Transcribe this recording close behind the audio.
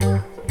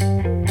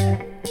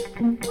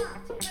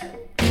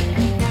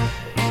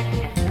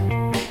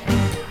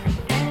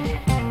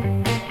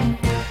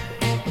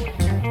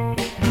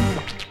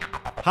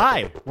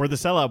We're the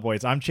Sellout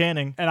Boys. I'm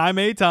Channing. And I'm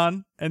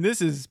Eitan. And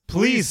this is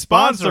Please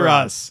Sponsor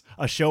Us,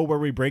 a show where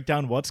we break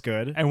down what's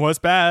good and what's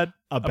bad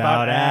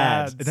about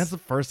ads. And that's the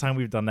first time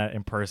we've done that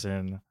in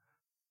person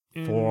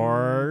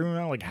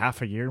for like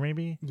half a year,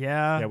 maybe.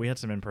 Yeah. We had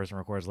some in-person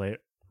records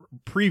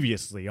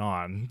previously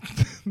on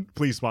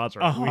Please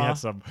Sponsor Us.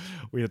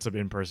 We had some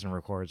in-person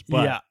records,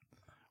 but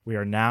we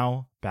are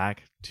now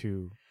back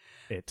to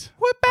it.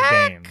 We're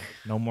back. Again.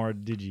 No more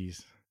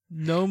digis.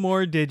 No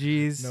more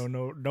digis. No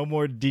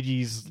more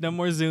digis. No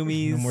more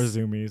zoomies. No more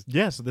zoomies.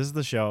 Yeah, so this is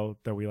the show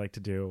that we like to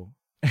do.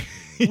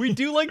 We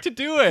do like to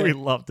do it. We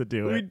love to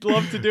do it. We'd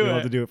love to do it. We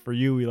love to do it for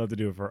you. We love to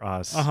do it for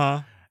us.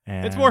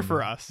 And it's more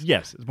for us.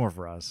 Yes, it's more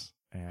for us.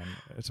 And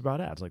it's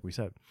about ads, like we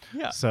said.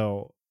 Yeah.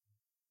 So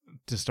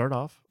to start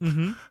off,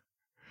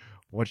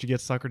 what you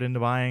get suckered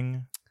into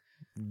buying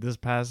this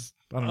past,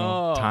 I don't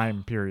know,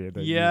 time period.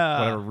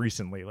 Whatever,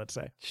 recently, let's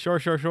say. Sure.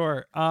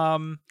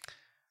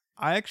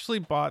 I actually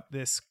bought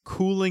this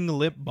cooling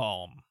lip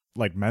balm.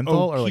 Like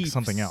menthol or like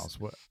something else?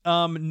 What?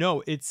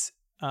 No, it's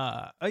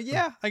I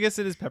guess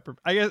it is pepper.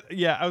 I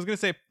was gonna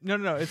say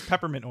no, it's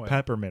peppermint oil.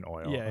 Peppermint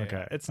oil. Yeah,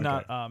 okay. It's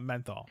not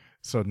menthol.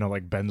 So no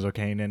like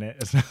benzocaine in it.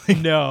 It's not like,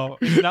 no,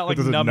 it's not like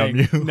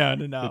numbing.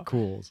 Numb you. No. It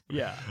cools.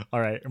 Yeah. All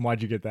right. And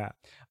why'd you get that?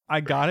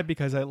 I got it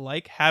because I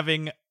like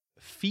having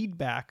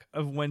feedback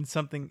of when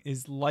something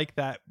is like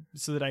that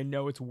so that I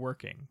know it's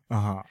working.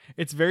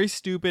 It's very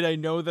stupid. I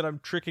know that I'm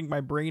tricking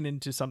my brain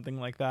into something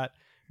like that,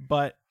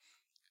 but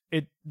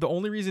the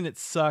only reason it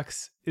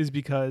sucks is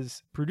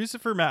because producer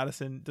for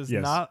Madison does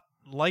not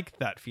like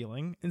that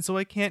feeling, and so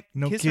I can't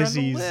kiss her on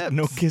the lips.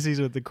 No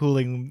kissies with the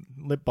cooling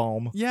lip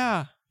balm.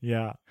 Yeah.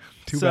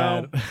 Too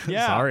bad.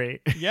 Yeah.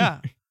 Sorry.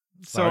 Yeah.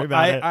 Sorry so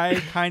about it. I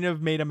kind of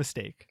made a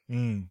mistake.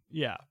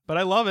 Yeah, but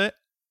I love it.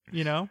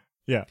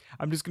 Yeah.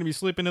 I'm just going to be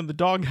sleeping in the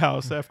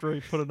doghouse after I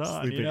put it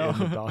on. Sleeping in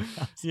the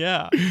doghouse.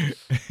 Yeah.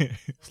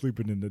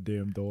 Sleeping in the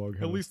damn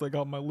doghouse. At least I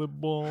got my lip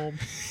balm.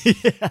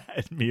 Yeah.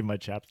 Me and my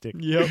chapstick.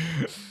 Yep.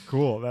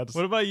 Cool.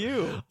 What about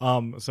you?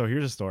 So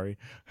here's a story.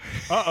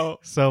 Uh-oh.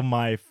 So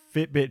my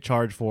Fitbit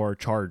Charge 4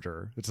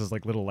 charger. This is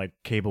like little like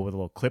cable with a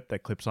little clip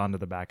that clips onto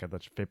the back of the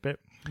Fitbit.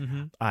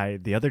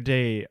 The other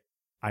day,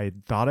 I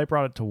thought I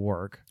brought it to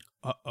work.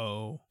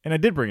 Uh-oh. And I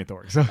did bring it to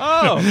work. So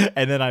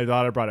and then I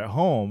thought I brought it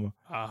home.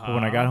 But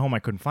when I got home, I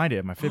couldn't find it.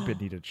 And my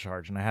Fitbit needed to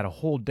charge. And I had a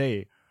whole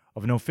day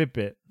of no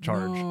Fitbit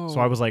charge. No.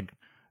 So I was like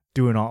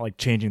doing all like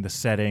changing the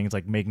settings,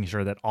 like making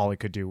sure that all it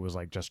could do was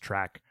like just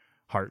track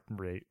heart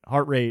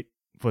rate,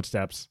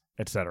 footsteps,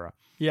 etc.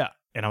 Yeah.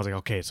 And I was like,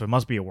 okay, so it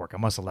must be at work. I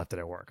must have left it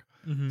at work.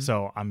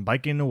 So I'm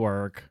biking to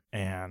work,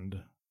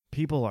 and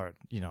people are,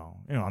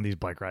 on these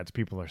bike rides,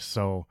 people are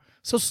so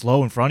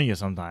slow in front of you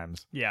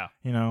sometimes. Yeah.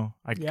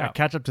 I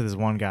catch up to this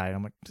one guy, and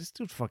I'm like, this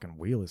dude's fucking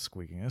wheel is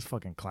squeaking. This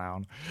fucking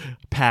clown.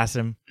 Pass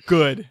him.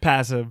 Good.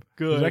 Pass him.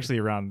 Good. It was actually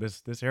around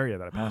this area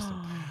that I passed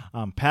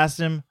him. Passed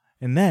him,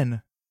 and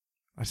then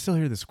I still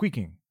hear the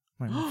squeaking.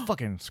 I'm like,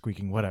 fucking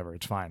squeaking, whatever.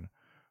 It's fine.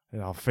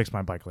 I'll fix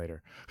my bike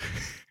later.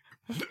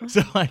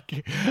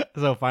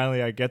 So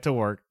finally I get to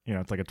work.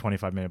 It's like a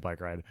 25-minute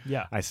bike ride.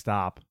 Yeah. I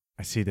stop.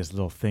 I see this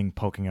little thing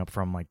poking up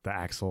from like the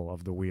axle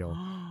of the wheel.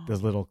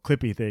 This little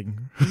clippy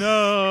thing.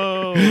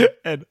 No.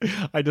 And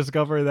I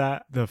discover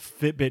that the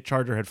Fitbit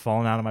charger had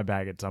fallen out of my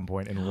bag at some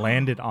point and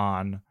landed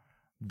on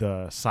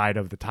the side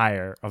of the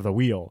tire of the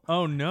wheel.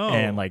 Oh no.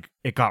 And like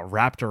it got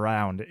wrapped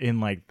around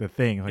in like the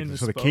thing. Like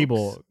so the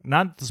cable,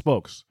 not the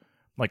spokes,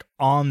 like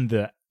on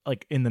the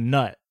like in the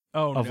nut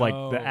of like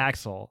the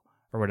axle.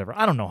 Or whatever.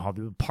 I don't know how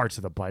the parts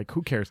of the bike.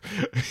 Who cares?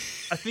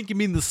 I think you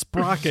mean the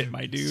sprocket,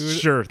 my dude.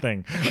 Sure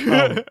thing.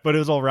 But it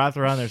was all wrapped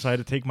around there, so I had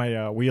to take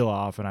my wheel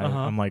off, and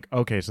I'm like,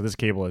 okay, so this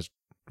cable is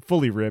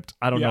fully ripped.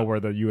 I don't know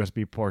where the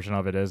USB portion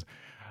of it is.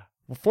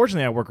 Well,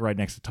 fortunately, I work right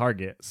next to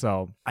Target,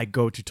 so I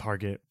go to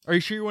Target. Are you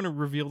sure you want to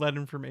reveal that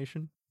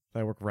information?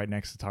 I work right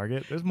next to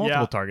Target. There's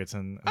multiple Targets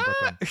in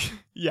Brooklyn.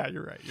 Yeah,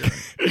 you're right.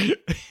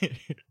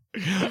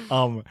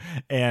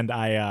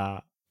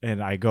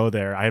 And I go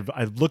there.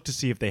 I look to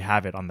see if they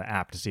have it on the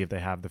app, to see if they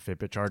have the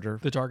Fitbit charger.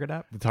 The Target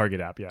app? The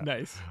Target app, yeah.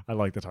 Nice. I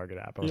like the Target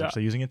app. I was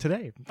actually using it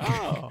today.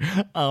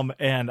 Oh.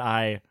 And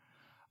I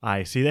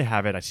see they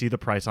have it. I see the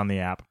price on the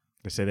app.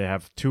 They say they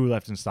have 2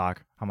 left in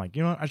stock. I'm like,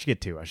 you know what? I should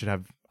get 2. I should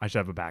have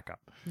a backup.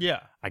 Yeah.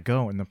 I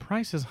go, and the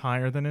price is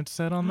higher than it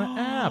said on the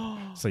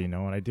app. So you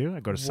know what I do? I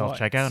go to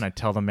self-checkout, and I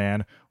tell the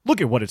man, look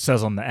at what it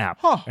says on the app.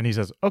 And he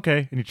says,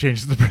 okay. And he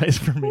changes the price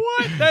for me.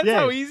 What? That's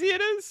how easy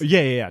it is?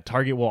 Yeah.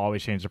 Target will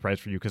always change the price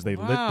for you because the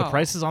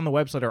prices on the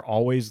website are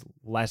always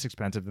less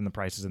expensive than the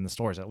prices in the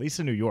stores, at least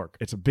in New York.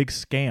 It's a big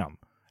scam.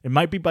 It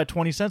might be by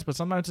 20 cents, but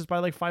sometimes it's by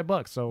like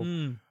 $5.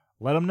 So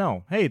let them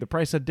know, hey, the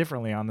price said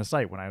differently on the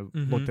site when I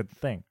looked at the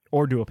thing.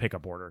 Or do a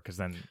pickup order, because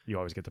then you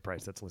always get the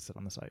price that's listed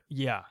on the site.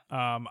 Yeah.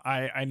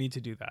 I need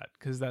to do that,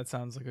 because that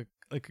sounds like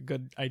a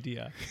good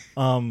idea.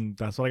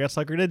 That's what I got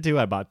suckered into.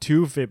 I bought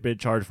 2 Fitbit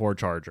Charge 4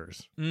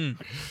 chargers.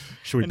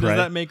 Should we and pray? Does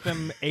that make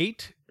them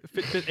 8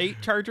 Fitbit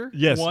 8 charger?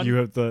 Yes, One? you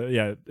have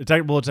the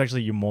It's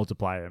actually you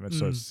multiply them,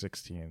 so it's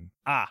 16.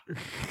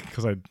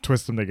 Because I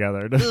twist them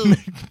together.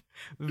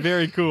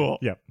 Very cool.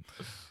 Yeah.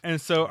 And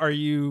so, are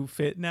you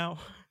fit now?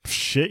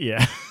 Shit,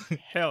 yeah.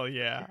 Hell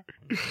yeah.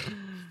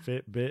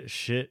 Fitbit,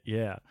 shit,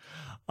 yeah.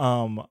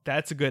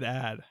 That's a good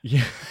ad.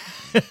 Yeah.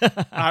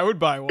 I would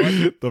buy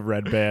one. The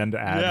red band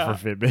ad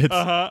for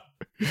Fitbits.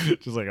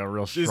 Just like a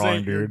real this strong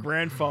ain't dude. Your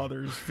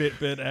grandfather's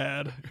Fitbit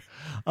ad.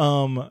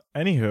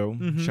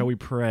 Anywho, shall we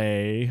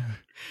pray?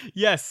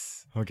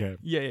 Yes. Okay.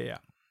 Yeah.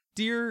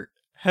 Dear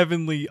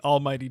Heavenly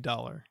Almighty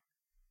Dollar,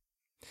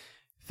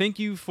 thank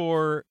you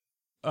for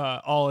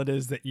all it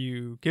is that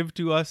you give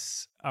to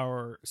us,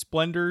 our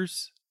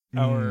splendors,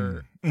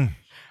 our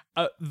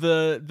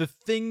the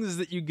things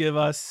that you give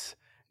us,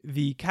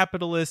 the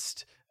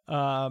capitalist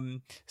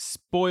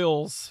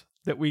spoils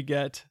that we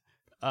get.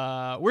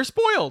 We're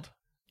spoiled.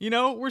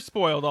 We're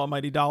spoiled,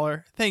 Almighty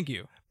Dollar. Thank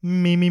you.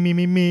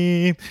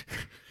 Me.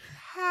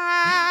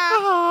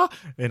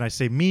 And I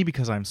say me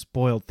because I'm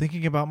spoiled,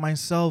 thinking about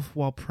myself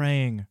while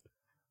praying,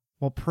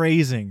 while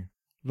praising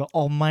the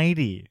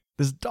Almighty.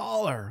 This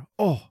dollar.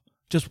 Oh,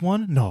 just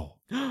one? No.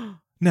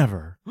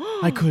 Never.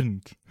 I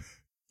couldn't.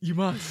 You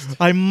must.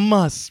 I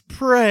must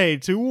pray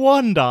to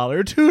 $1,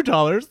 $2,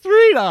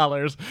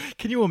 $3.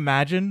 Can you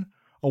imagine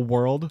a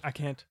world? I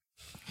can't.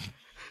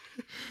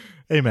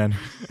 Amen.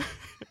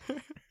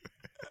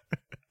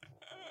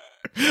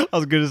 I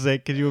was gonna say,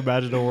 can you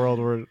imagine a world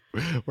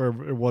where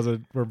it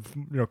wasn't, where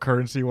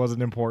currency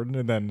wasn't important,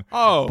 and then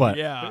but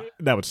yeah,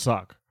 that would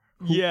suck.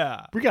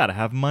 Yeah, we gotta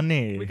have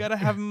money. We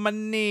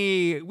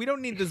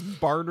don't need this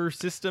barter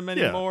system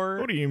anymore.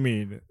 Yeah. What do you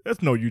mean?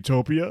 That's no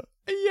utopia.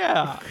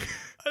 Yeah,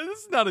 this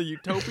is not a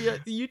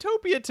utopia.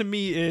 Utopia to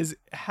me is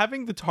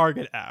having the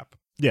Target app.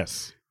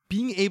 Yes.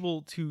 Being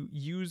able to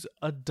use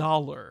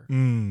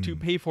 $1 to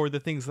pay for the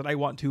things that I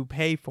want to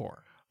pay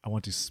for. I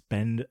want to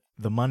spend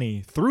the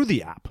money through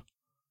the app.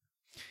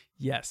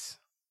 Yes.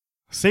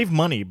 Save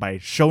money by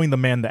showing the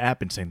man the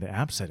app and saying the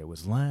app said it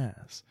was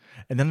less.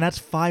 And then that's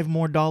 $5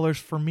 more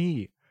for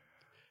me.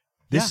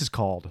 This is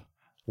called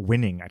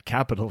winning at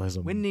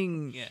capitalism.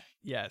 Winning.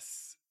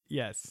 Yes.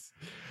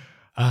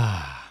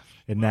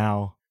 And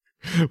now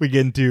we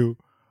get into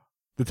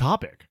the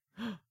topic.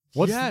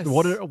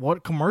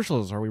 What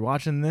commercials are we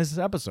watching in this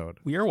episode?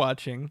 We are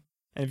watching,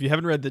 and if you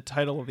haven't read the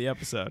title of the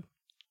episode,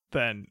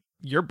 then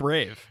you're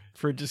brave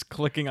for just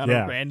clicking on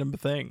a random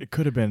thing. It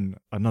could have been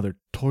another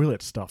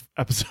toilet stuff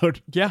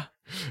episode. Yeah.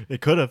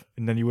 It could have.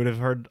 And then you would have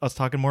heard us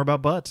talking more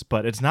about butts,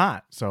 but it's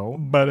not.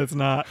 But it's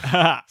not.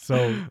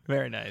 So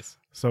very nice.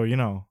 So,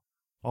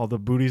 all the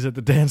booties at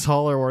the dance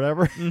hall or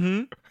whatever.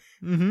 The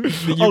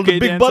the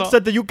big butts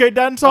at the UK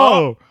dance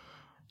hall.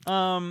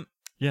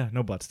 Yeah,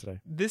 no butts today.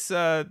 This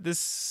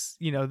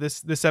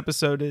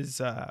episode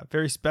is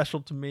very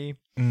special to me.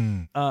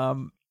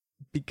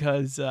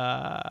 Because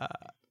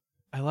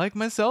I like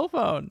my cell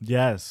phone.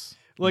 Yes.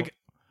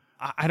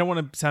 I don't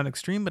want to sound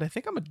extreme, but I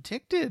think I'm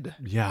addicted.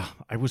 Yeah,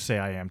 I would say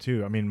I am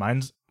too. I mean,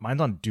 mine's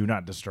on Do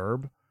Not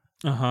Disturb.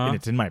 And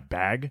it's in my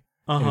bag.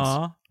 And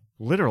it's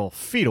literal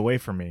feet away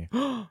from me.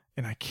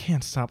 And I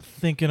can't stop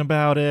thinking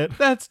about it.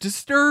 That's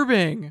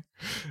disturbing.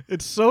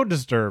 It's so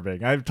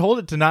disturbing. I've told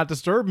it to not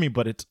disturb me,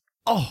 but it's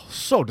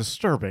so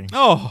disturbing.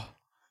 Oh.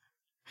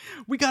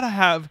 We gotta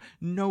have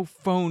no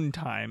phone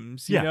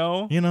times, you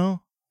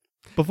know?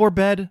 Before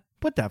bed,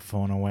 put that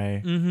phone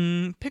away.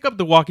 Pick up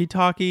the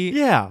walkie-talkie.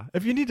 Yeah.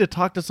 If you need to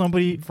talk to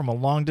somebody from a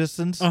long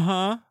distance,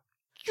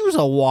 use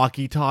a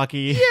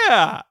walkie-talkie.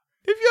 Yeah.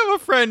 If you have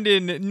a friend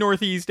in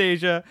Northeast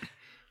Asia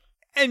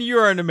and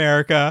you're in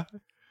America,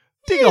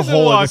 dig a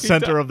hole in the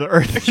center of the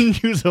earth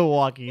and use a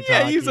walkie-talkie.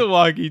 Yeah, use a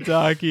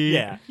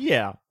walkie-talkie.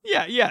 Yeah.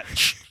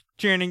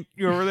 Channing,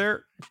 you over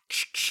there?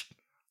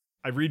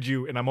 I read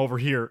you and I'm over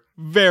here.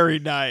 Very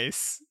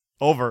nice.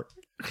 Over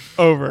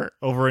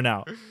and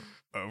out.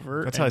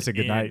 Over. That's how I say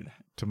goodnight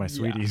to my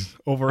sweeties.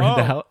 Over and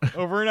out.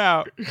 Over and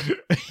out.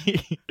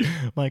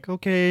 Like,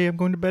 okay, I'm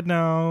going to bed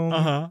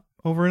now.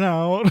 Over and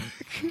out.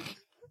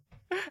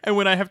 And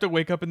when I have to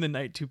wake up in the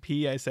night to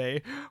pee, I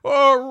say,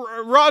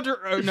 "Oh,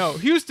 Roger, no,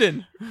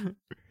 Houston,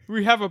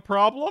 we have a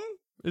problem."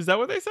 Is that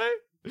what they say?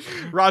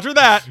 Roger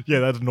that. Yeah,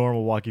 that's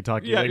normal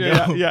walkie-talkie.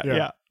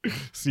 Yeah.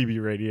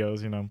 CB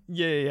radios,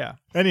 Yeah.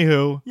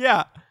 Anywho.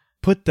 Yeah.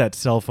 Put that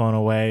cell phone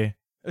away.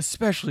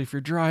 Especially if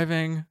you're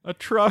driving a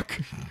truck.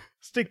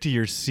 Stick to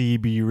your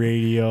CB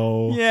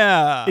radio.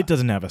 Yeah. It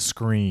doesn't have a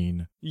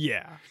screen.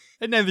 Yeah.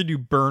 And neither do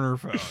burner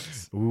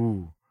phones.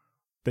 Ooh.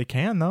 They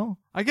can, though.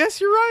 I guess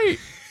you're right.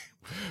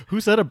 Who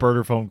said a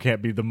burner phone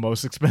can't be the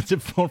most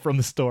expensive phone from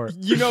the store?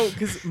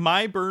 Because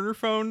my burner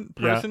phone,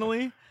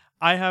 personally,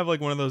 I have like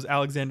one of those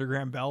Alexander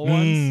Graham Bell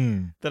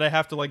ones that I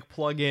have to like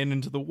plug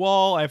into the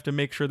wall. I have to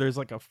make sure there's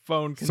like a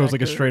phone connector. So it's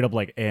like a straight up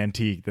like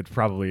antique that's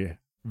probably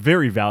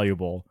very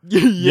valuable.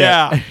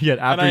 Yeah. Yet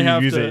after you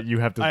use it,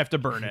 I have to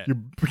burn it.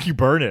 You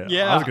burn it.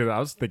 Yeah. I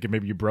was thinking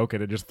maybe you broke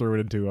it and just threw it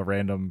into a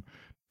random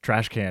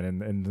trash can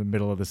in the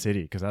middle of the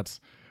city, because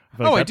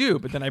I do,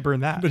 but then I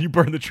burn that. Then you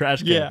burn the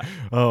trash can. Yeah.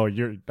 Oh,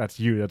 that's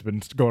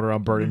been going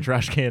around burning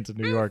trash cans in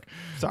New York.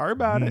 Sorry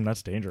about it.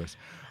 That's dangerous.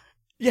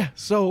 Yeah,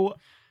 so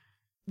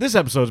this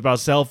episode's about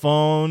cell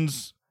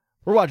phones.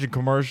 We're watching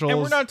commercials.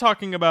 And we're not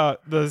talking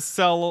about the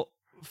cell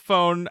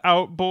phone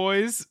out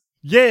boys.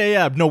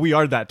 Yeah. No, we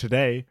are that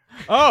today.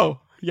 Oh,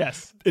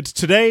 yes. It's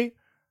today.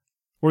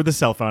 We're the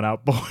cell phone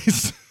out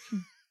boys.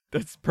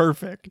 That's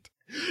perfect.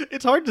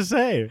 It's hard to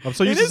say. I'm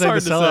so used to saying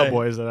the cell out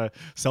boys that I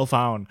cell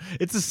phone.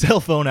 It's the cell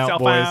phone out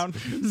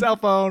boys. Cell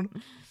phone.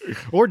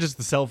 Or just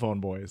the cell phone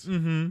boys.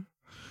 Mm-hmm.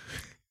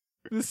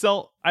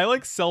 I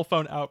like cell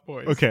phone out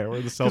boys. Okay,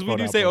 we're the cell phone out boys. Because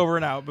we do say over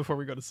and out before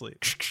we go to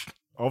sleep.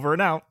 Over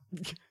and out.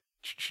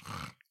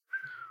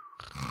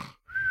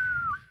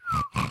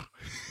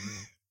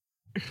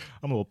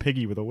 I'm a little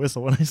piggy with a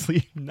whistle when I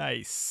sleep.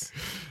 Nice.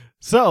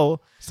 So,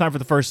 it's time for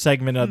the first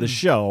segment of the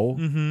show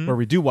where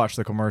we do watch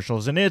the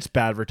commercials, and it's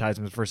bad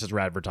advertisements versus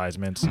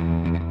radvertisements.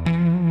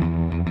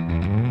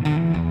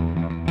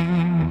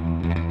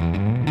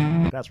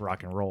 That's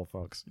rock and roll,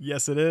 folks.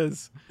 Yes, it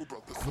is.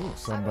 Ooh,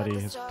 somebody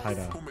has tied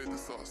a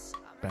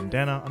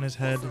bandana on his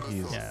head.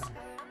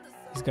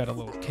 He's got a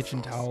little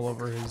kitchen towel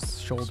over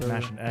his shoulder.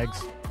 Smashing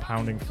eggs,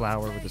 pounding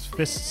flour with his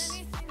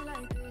fists.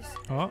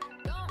 Oh,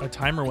 a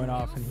timer went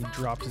off and he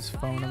dropped his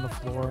phone on the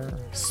floor.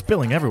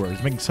 Spilling everywhere.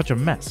 He's making such a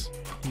mess.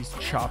 He's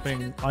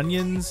chopping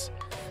onions.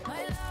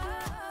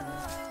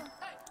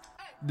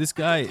 This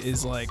guy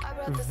is like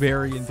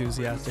very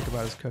enthusiastic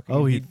about his cooking.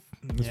 Oh, his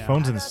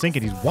phone's in the sink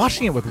and he's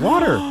washing it with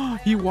water.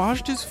 He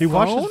washed his phone? He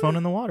washed his phone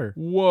in the water.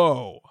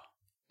 Whoa.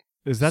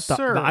 Is that the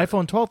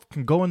iPhone 12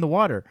 can go in the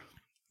water?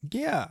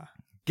 Yeah.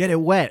 Get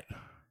it wet.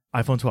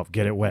 iPhone 12,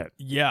 get it wet.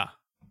 Yeah.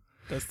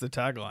 That's the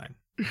tagline.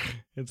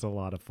 It's a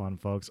lot of fun,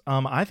 folks.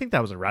 I think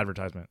that was a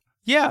advertisement.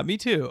 Yeah, me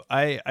too.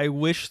 I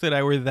wish that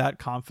I were that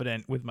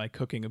confident with my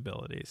cooking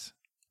abilities.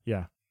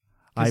 Yeah.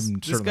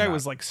 This guy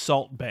was like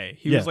Salt Bae.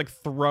 He was like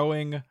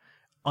throwing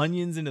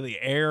onions into the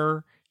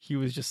air. He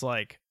was just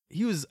like,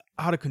 he was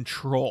out of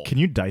control. Can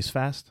you dice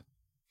fast?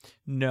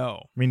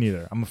 No. Me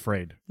neither. I'm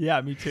afraid.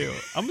 Yeah, me too.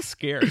 I'm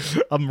scared.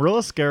 I'm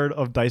real scared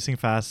of dicing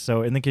fast,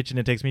 so in the kitchen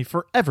it takes me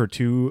forever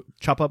to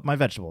chop up my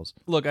vegetables.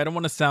 Look, I don't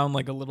want to sound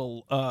like a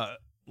little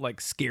like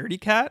scaredy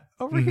cat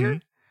over here,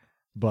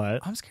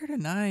 but I'm scared of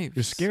knives.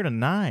 You're scared of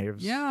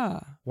knives? Yeah.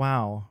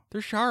 Wow.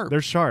 They're sharp.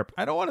 They're sharp.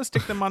 I don't want to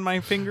stick them on my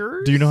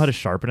fingers. Do you know how to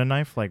sharpen a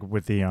knife? Like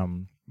with the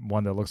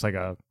one that looks like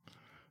a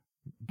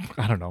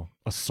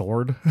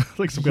sword?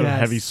 Like some kind of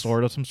heavy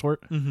sword of some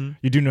sort? Mm-hmm.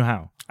 You do know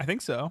how? I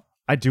think so.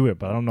 I do it,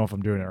 but I don't know if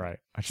I'm doing it right.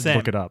 I should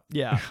look it up.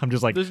 Yeah. I'm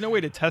just like, there's no way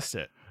to test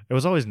it. It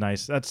was always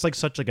nice. That's like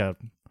such like a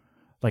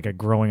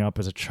growing up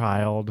as a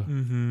child,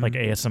 like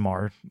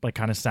ASMR, like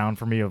kind of sound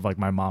for me of like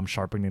my mom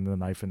sharpening the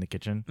knife in the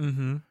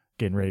kitchen,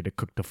 getting ready to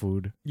cook the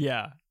food.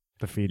 Yeah.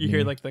 To feed you me.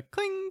 Hear like the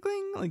cling,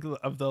 cling, like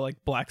of the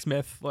like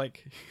blacksmith,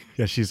 like.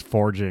 Yeah, she's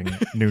forging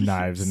new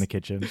knives in the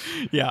kitchen.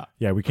 Yeah.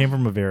 Yeah, we came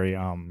from a very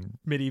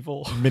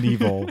medieval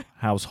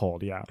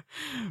household. Yeah.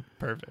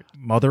 Perfect.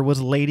 Mother was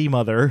Lady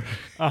Mother.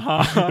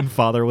 And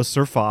father was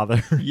Sir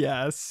Father.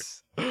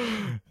 Yes.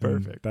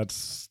 Perfect.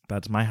 That's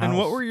my house. And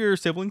what were your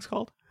siblings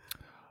called?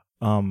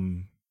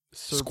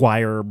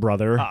 Squire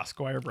Brother.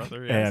 Squire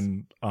Brother, yes.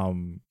 And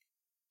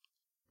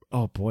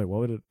oh boy,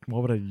 what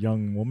would a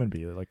young woman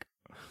be like?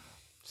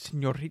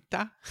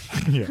 Señorita?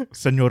 Yeah,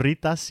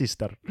 señorita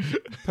sister.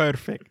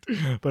 Perfect.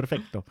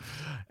 Perfecto.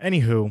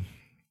 Anywho,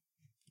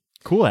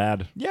 cool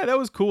ad. Yeah, that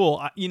was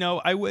cool.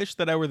 I wish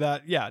that I were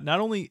that, not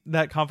only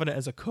that confident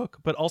as a cook,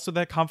 but also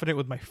that confident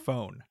with my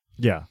phone.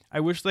 Yeah. I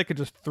wish that I could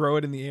just throw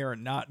it in the air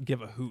and not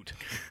give a hoot.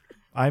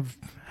 I've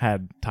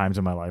had times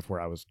in my life where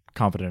I was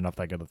confident enough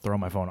that I could throw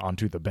my phone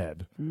onto the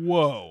bed.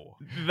 Whoa.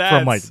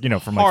 That's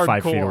from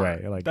 5 feet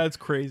away. Like, that's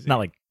crazy.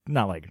 Not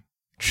like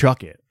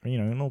chuck it. A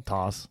little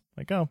toss.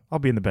 Like, oh, I'll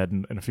be in the bed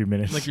in a few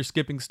minutes. Like you're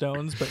skipping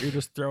stones, but you're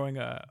just throwing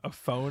a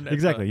phone.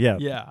 Exactly. Yeah.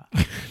 Yeah.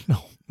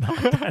 No,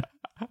 not like that.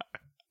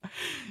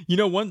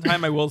 One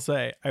time I will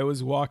say I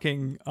was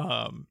walking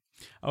in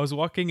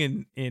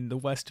the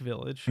West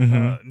Village,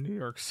 New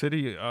York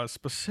City,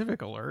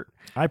 specific alert.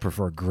 I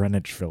prefer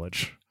Greenwich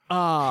Village.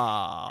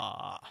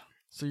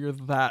 So you're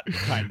that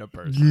kind of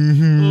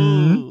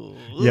person.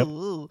 Yep.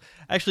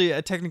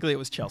 Actually, technically it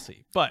was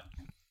Chelsea, but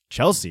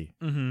Chelsea.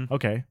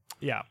 Okay.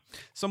 Yeah.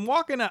 So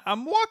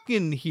I'm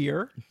walking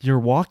here. You're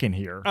walking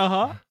here.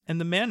 And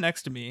the man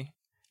next to me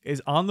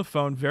is on the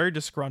phone, very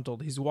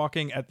disgruntled. He's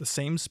walking at the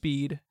same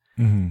speed,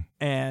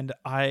 and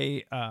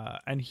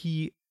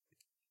he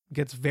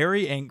gets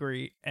very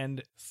angry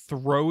and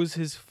throws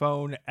his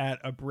phone at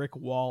a brick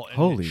wall and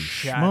holy it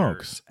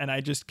shatters. Smokes. And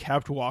I just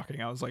kept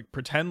walking. I was like,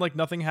 pretend like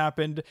nothing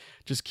happened.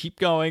 Just keep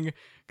going,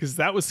 because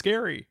that was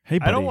scary. Hey,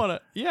 buddy, I don't want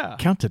to. Yeah.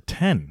 Count to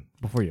 10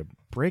 before you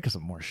break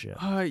some more shit.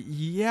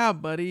 Yeah,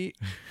 buddy.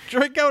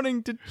 Try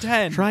counting to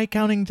 10. Try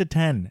counting to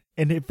 10.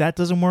 And if that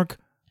doesn't work,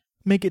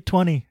 make it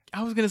 20.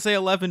 I was going to say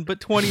 11,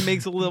 but 20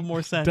 makes a little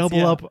more sense.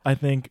 Double up, I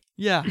think.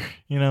 Yeah.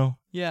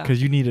 Yeah.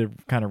 Because you need to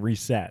kind of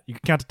reset. You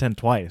can count to 10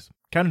 twice.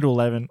 Count to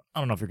 11. I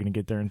don't know if you're going to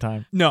get there in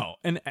time. No.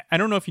 And I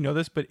don't know if you know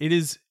this, but it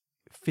is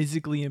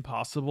physically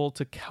impossible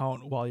to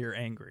count while you're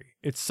angry.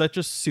 It's such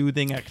a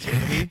soothing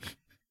activity.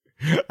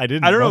 I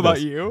don't know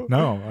about you.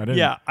 No, I didn't.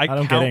 Yeah, I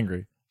don't get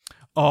angry.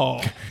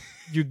 Oh,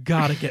 you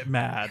gotta get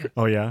mad.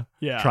 Oh yeah?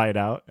 Yeah. Try it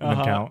out and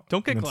then count.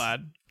 Don't get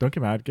glad. Don't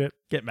get mad.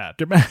 Get mad.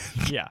 Get mad.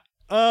 Yeah.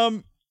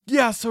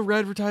 Yeah, so red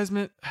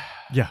advertisement.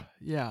 Yeah.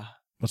 Yeah.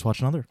 Let's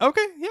watch another.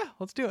 Okay, yeah,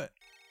 let's do it.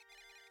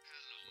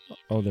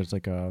 Oh, there's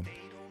like a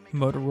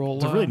Motorola.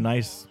 It's a really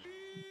nice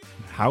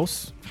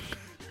house.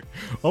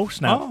 Oh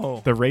snap!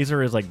 Oh. The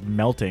razor is like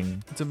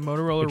melting. It's a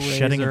Motorola It's razor.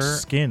 shedding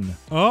its skin.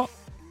 Oh.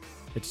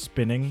 It's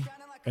spinning,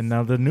 and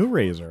now the new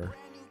razor,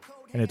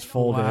 and it's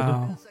folded.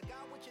 Wow.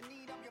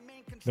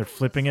 They're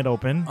flipping it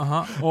open.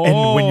 Oh.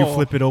 And when you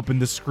flip it open,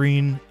 the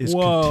screen is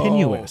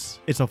continuous.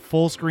 It's a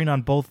full screen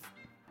on both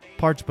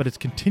parts, but it's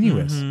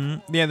continuous.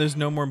 Mm-hmm. Yeah, there's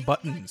no more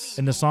buttons.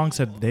 And the song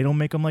said they don't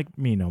make them like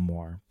me no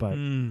more, but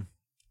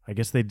I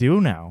guess they do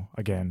now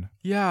again.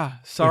 Yeah,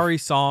 sorry,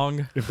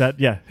 song. If that,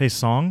 yeah, hey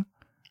song,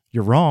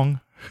 you're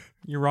wrong.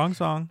 You're wrong,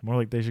 song. More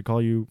like they should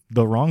call you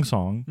the wrong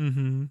song.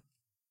 Mm-hmm.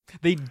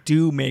 They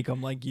do make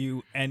them like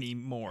you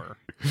anymore.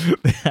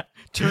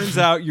 Turns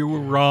out you were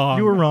wrong.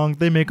 You were wrong.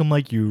 They make them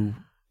like you.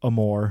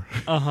 Amore.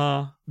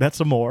 That's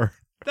Amore.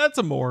 That's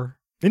Amore.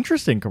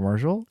 Interesting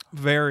commercial.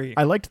 Very.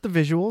 I liked the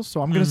visuals,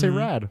 so I'm gonna say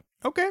rad.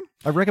 Okay.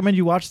 I recommend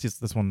you watch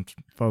this one,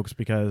 folks,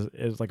 because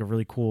it's like a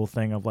really cool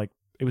thing of like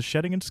it was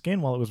shedding its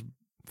skin while it was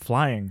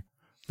flying.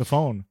 The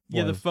phone.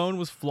 Yeah, the phone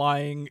was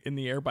flying in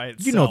the air by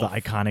itself. You know the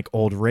iconic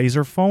old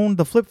Razor phone,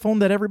 the flip phone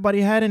that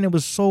everybody had, and it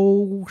was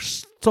so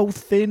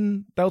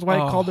thin. That was why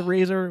I called it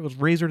Razor. It was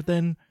razor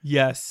thin.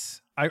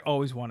 Yes, I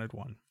always wanted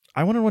one.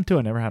 I wanted one too.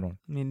 I never had one.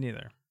 Me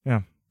neither.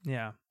 Yeah.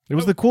 Yeah. It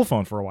was the cool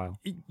phone for a while.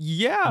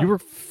 Yeah. You were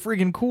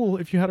friggin' cool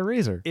if you had a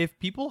Razor. If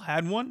people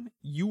had one,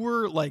 you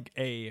were like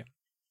a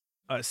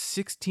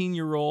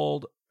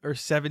 16-year-old or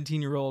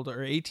 17-year-old or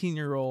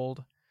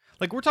 18-year-old.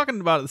 Like we're talking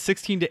about the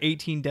 16 to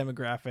 18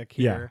 demographic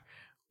here,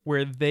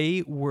 where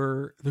they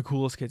were the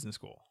coolest kids in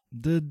school.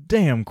 The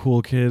damn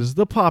cool kids,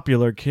 the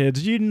popular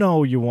kids. You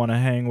know you want to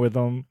hang with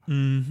them.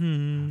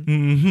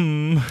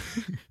 Mm-hmm.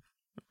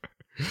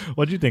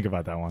 What'd you think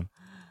about that one?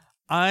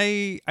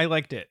 I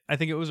liked it. I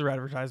think it was a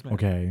advertisement.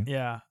 Okay.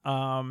 Yeah.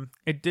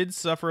 It did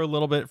suffer a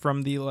little bit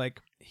from the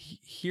like,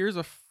 here's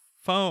a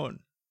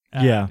phone.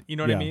 Ad. Yeah. You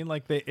know what I mean?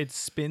 Like it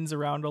spins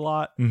around a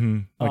lot.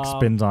 Mm-hmm. Like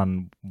spins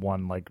on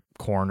one like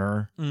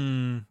corner.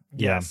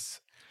 Yes.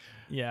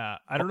 Yeah.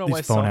 I don't know These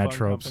why phone cell ad phone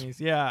tropes.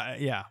 companies. Yeah.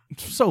 Yeah.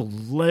 So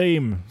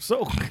lame.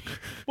 So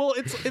well,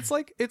 it's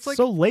like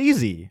so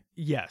lazy.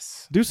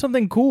 Yes. Do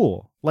something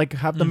cool. Like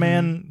have the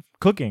man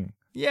cooking.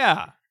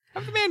 Yeah.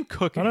 Have the man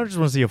cooking. I don't just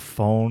want to see a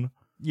phone.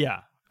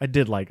 Yeah. I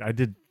did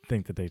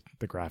think that the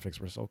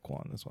graphics were so cool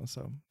on this one.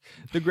 So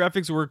the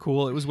graphics were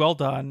cool. It was well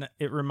done.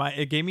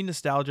 It gave me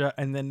nostalgia,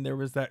 and then there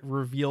was that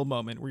reveal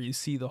moment where you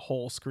see the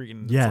whole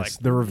screen. Yes, like,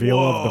 the reveal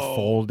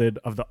of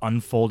the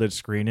unfolded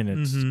screen, and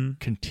it's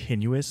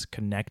continuous,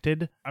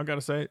 connected. I've got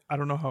to say, I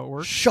don't know how it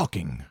works.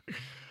 Shocking.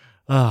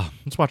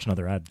 Let's watch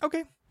another ad.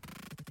 Okay.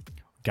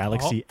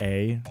 Galaxy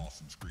A.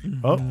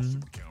 Oh,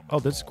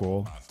 this is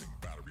cool.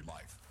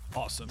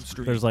 Awesome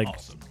street. There's like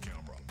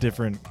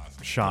different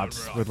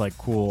shots with like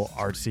cool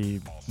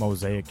artsy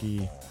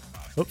mosaic-y.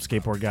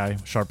 Skateboard guy,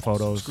 sharp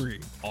photos.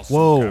 Awesome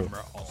Whoa,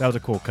 camera, awesome. that was a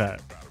cool cut.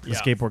 The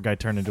skateboard guy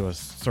turned into a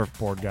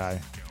surfboard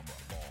guy,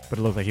 but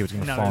it looked like he was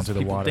going to fall into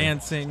the water.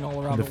 Dancing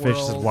all around the the world.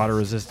 fish is water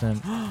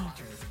resistant.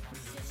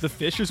 The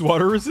fish is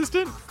water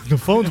resistant? The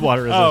phone's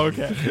water resistant. Oh,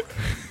 okay.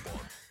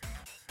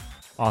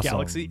 Awesome.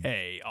 Galaxy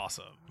A,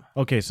 awesome.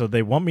 Okay, so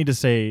they want me to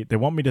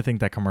think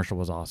that commercial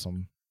was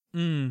awesome.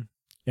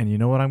 And you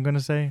know what I'm going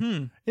to say?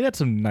 It had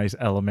some nice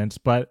elements,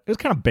 but it was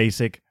kind of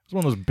basic. It was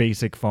one of those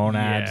basic phone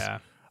ads.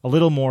 A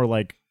little more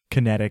like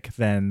kinetic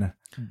than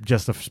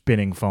just a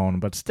spinning phone,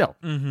 but still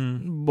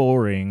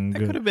boring.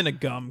 It could have been a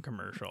gum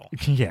commercial.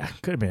 Yeah,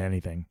 could have been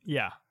anything.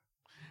 Yeah.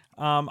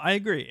 I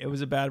agree. It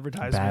was a bad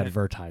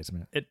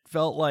advertisement. It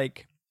felt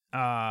like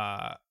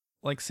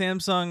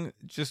Samsung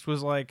just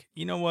was like,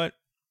 you know what?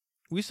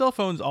 We sell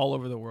phones all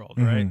over the world,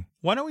 right?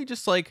 Why don't we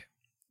just like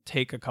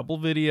take a couple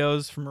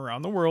videos from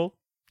around the world?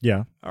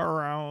 Yeah.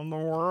 Around the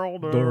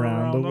world.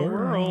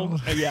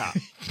 Yeah.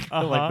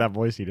 I like that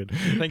voice you did.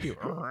 Thank you.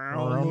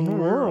 Around the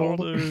world.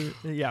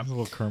 Yeah. It's a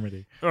little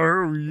Kermity.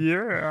 Oh,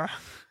 yeah.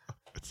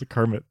 It's the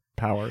Kermit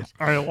powers.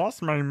 I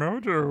lost my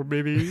mojo,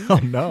 baby. Oh,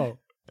 no.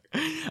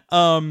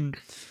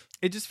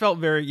 It just felt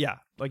very,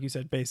 like you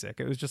said,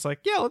 basic. It was just like,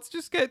 let's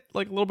just get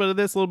like a little bit of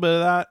this, a little bit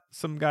of that.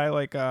 Some guy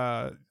like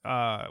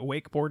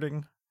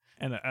wakeboarding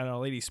and a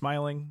lady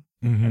smiling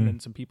and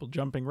then some people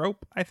jumping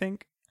rope, I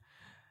think.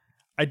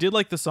 I did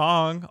like the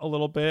song a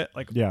little bit,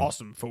 like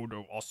awesome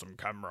photo, awesome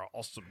camera,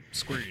 awesome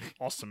screen,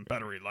 awesome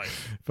battery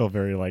life. Felt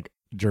very like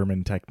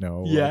German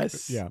techno.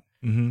 Yes. Like,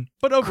 yeah.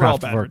 But overall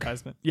bad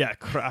advertisement. Yeah,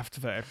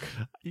 Kraftwerk.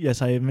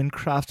 Yes, I am in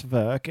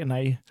Kraftwerk and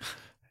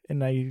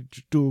I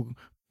do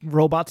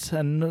robots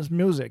and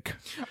music.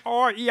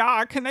 Oh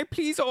yeah, can I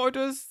please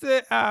order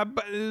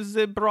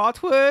the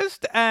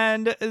bratwurst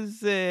and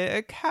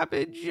the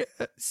cabbage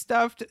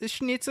stuffed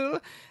schnitzel?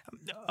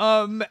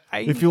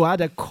 If you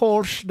add a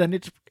Korsch, then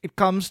it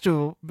comes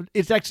to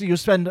it's actually you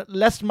spend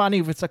less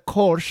money with a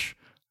Korsch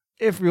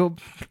if you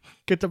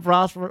get the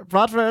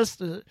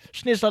bratwurst,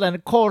 schnitzel, and a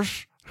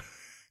Korsch.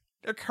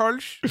 A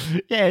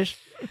Kolsch? Yes,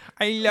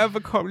 I love a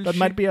Kolsch. that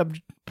might be a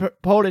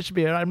Polish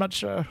beer. I'm not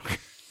sure,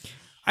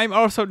 I'm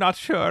also not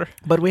sure.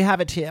 but we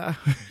have it here.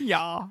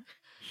 Yeah.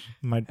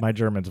 My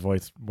German's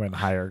voice went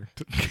higher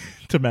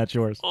to match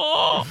yours.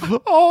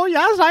 Oh, Oh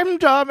yes, I'm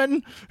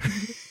German.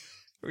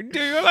 do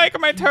you like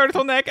my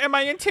turtleneck? Am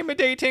I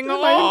intimidating?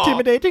 Am I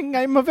intimidating?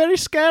 I'm a very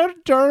scared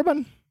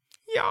German.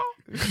 Yeah.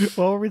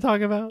 What were we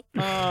talking about?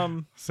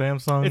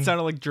 Samsung. It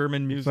sounded like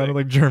German music. Sounded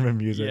like German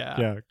music. Yeah.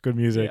 Yeah, good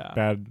music.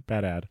 Yeah.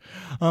 Bad ad.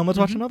 Let's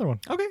watch another one.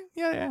 Okay,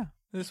 yeah.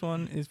 This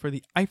one is for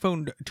the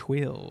iPhone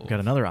 12. We got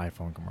another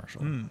iPhone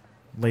commercial. Mm.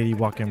 Lady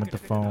walk in with the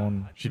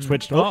phone. She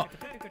switched. Oh,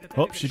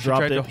 she dropped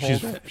tried it. to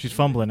hold it. She's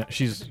fumbling it.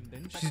 She's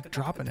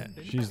dropping it.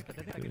 she's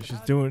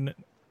doing it.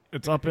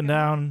 It's up and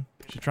down.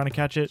 She's trying to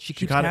catch it. She She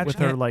keeps caught it with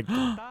catching her it. like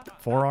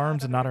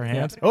forearms and not her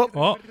hands. Yeah.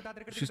 Oh,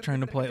 She's trying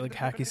to play it like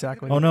hacky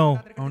sack. With oh it.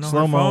 no! Oh no!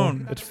 Slow her mo.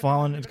 phone. It's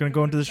falling. It's gonna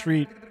go into the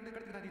street.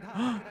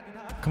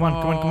 Come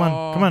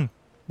on!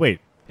 Wait,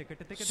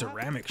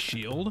 Ceramic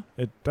shield.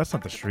 that's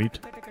not the street.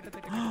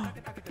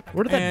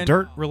 Where did that And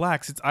dirt?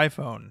 Relax. It's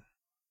iPhone.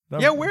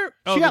 That- Yeah, where?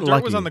 Oh, She the got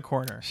dirt was lucky. on the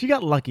corner. She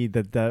got lucky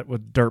that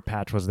with dirt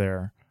patch was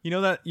there. You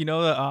know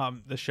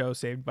the show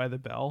Saved by the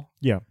Bell.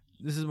 Yeah.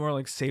 This is more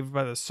like Saved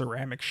by the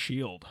Ceramic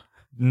Shield,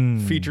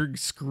 Mm. featuring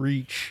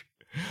Screech.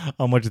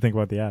 What'd you think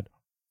about the ad?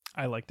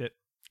 I liked it.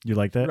 You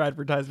liked it?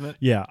 Advertisement.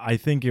 Yeah, I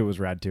think it was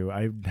rad too.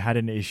 I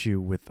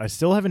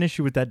still have an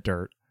issue with that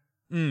dirt,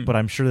 but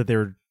I'm sure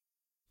that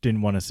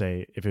didn't want to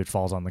say if it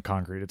falls on the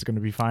concrete, it's going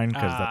to be fine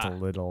because that's a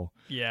little.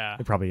 Yeah.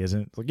 It probably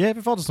isn't. It's like, yeah, if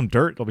it falls on some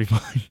dirt, it'll be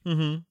fine.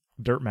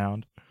 Mm-hmm. Dirt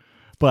mound.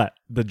 But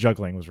the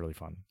juggling was really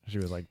fun. She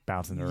was like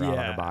bouncing around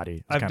on her body.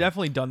 It's I've kinda-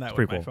 definitely done that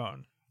with my pretty cool.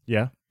 phone.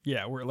 Yeah.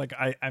 Yeah, where like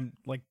I'm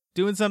like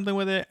doing something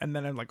with it, and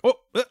then I'm like,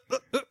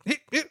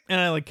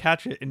 and I like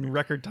catch it in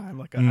record time.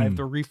 Like I have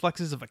the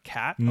reflexes of a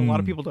cat. A lot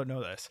of people don't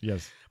know this,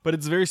 Yes. but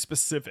it's very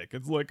specific.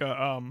 It's like a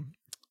oh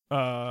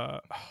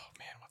man,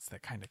 what's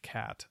that kind of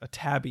cat? A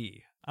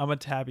tabby. I'm a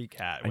tabby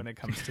cat when it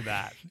comes to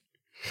that.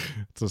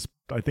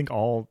 I think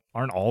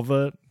aren't all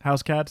the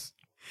house cats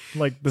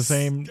like the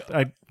same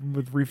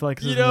with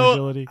reflexes and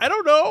agility? I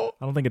don't know.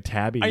 I don't think a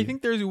tabby. I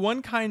think there's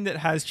one kind that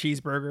has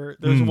cheeseburger.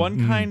 There's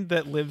one kind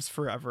that lives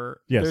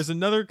forever. Yes. There's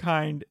another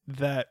kind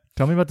that.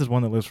 Tell me about this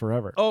one that lives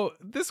forever. Oh,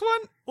 this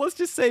one, let's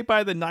just say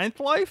by the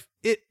 9th life,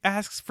 it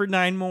asks for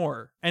 9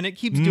 more. And it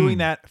keeps doing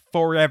that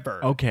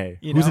forever. Okay.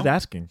 You Who's know? it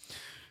asking?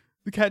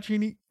 The cat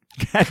genie.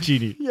 Cat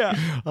genie. Yeah.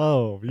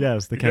 Oh,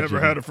 yes. The cat genie.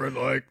 a friend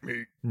like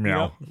me.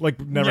 Meow. Like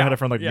never Meow. had a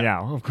friend like Yeah.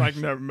 meow. Of course. Like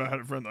never had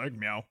a friend like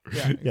meow.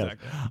 Yeah,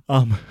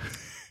 exactly.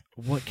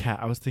 What cat?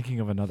 I was thinking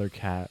of another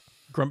cat.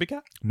 Grumpy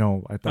cat?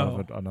 No, I thought Oh.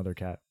 of another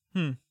cat.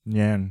 Hmm.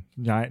 Nyan.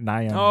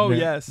 Nyan. Oh, Nyan.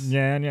 yes.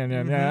 Nyan, nyan,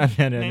 nyan, nyan,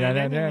 nyan,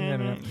 nyan, nyan, nyan,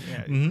 nyan.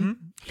 Yeah. Mhm.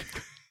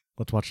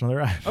 Let's watch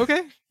another ad.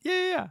 Okay.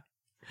 Yeah.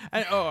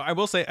 And I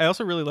will say, I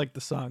also really like the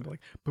song.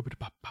 Like,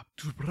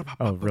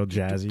 Oh, real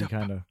jazzy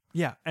kind of.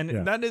 yeah. And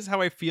Yeah. that is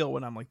how I feel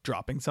when I'm like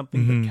dropping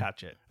something to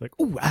catch it. Like,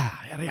 ooh,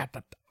 ah, yada,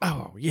 yada,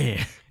 oh,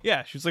 yeah.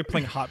 Yeah. She was like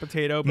playing hot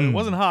potato, but it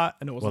wasn't hot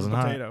and it wasn't Wasn't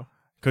hot. potato.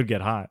 Could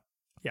get hot.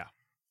 Yeah.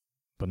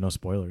 But no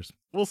spoilers.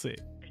 We'll see.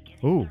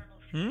 Ooh.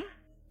 Hmm?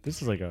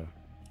 This is like a.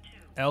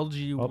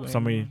 LG. Oh, wing.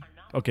 somebody.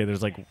 Okay,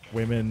 there's like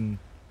women.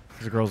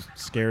 There's a girl's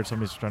scared.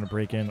 Somebody's trying to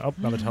break in. Oh,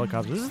 another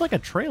helicopter. This is like a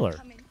trailer.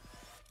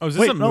 Oh, is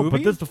this Wait, a no, movie?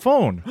 but this is the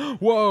phone.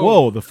 Whoa.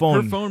 Whoa, the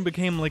phone. Her phone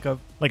became like a.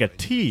 Like a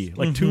T.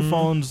 Like two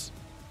phones.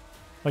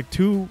 Like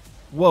two.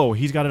 Whoa,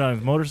 he's got it on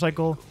his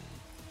motorcycle.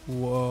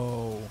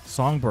 Whoa.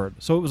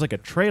 Songbird. So it was like a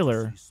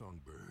trailer.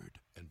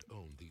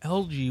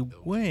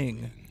 LG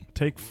Wing.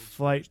 Take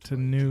flight to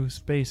new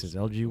spaces.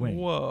 LG Wing.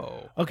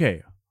 Whoa.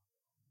 Okay.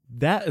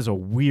 That is a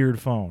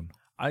weird phone.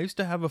 I used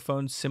to have a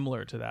phone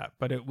similar to that,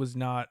 but it was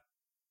not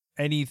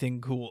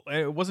anything cool.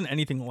 It wasn't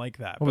anything like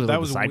that. What was but it? that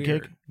Like was the sidekick?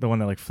 weird. The one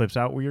that like flips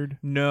out weird?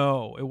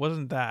 No, it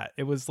wasn't that.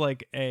 It was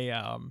like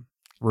a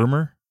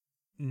Rumor?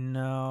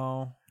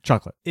 no.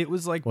 Chocolate. It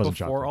was like Wasn't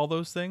before chocolate. all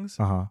those things.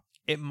 Uh-huh.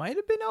 It might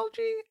have been LG.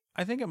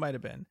 I think it might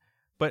have been.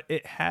 But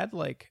it had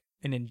like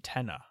an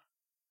antenna.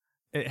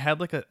 It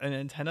had like an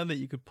antenna that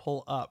you could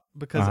pull up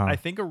because Uh-huh. I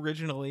think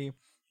originally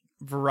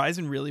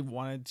Verizon really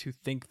wanted to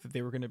think that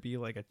they were going to be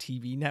like a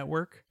TV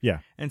network. Yeah.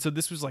 And so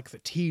this was like the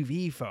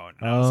TV phone.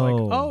 And I was like,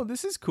 Oh. oh,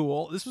 this is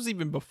cool. This was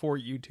even before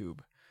YouTube.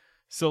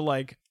 So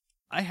like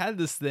I had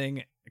this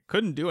thing, I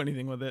couldn't do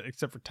anything with it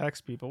except for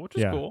text people, which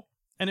was Yeah. cool.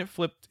 And it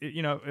flipped,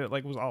 it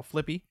like was all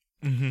flippy.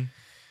 Mm-hmm.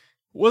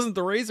 Wasn't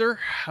the Razor.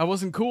 I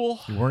wasn't cool.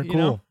 You weren't know?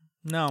 cool.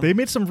 No. They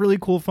made some really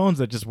cool phones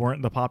that just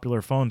weren't the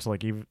popular phones.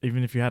 Like even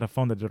if you had a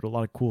phone that did a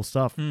lot of cool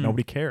stuff,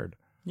 nobody cared.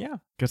 Yeah.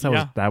 Guess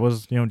Yeah. that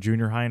was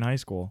junior high and high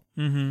school,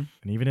 Mm-hmm.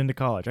 and even into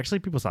college. Actually,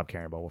 people stopped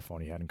caring about what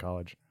phone you had in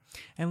college.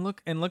 And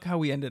look how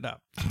we ended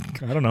up.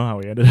 I don't know how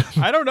we ended up.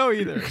 I don't know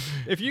either.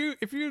 If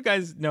you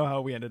guys know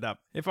how we ended up,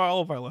 if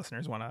all of our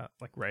listeners want to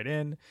like write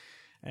in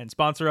and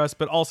sponsor us,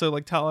 but also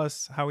like tell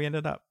us how we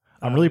ended up.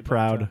 I'm really we'd love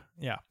proud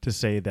to to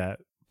say that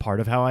part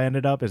of how I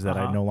ended up is that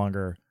I no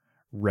longer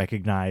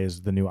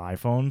recognize the new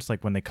iPhones.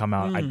 Like when they come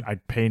out, I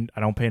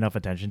don't pay enough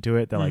attention to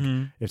it. That like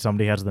if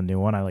somebody has the new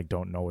one, I like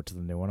don't know what's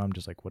the new one. I'm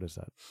just like, what is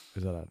that?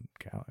 Is that a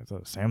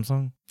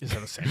Samsung? Is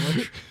that a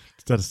sandwich?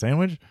 Is that a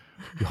sandwich?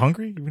 You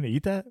hungry? You gonna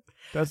eat that?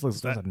 That's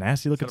a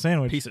nasty looking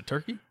sandwich. Piece of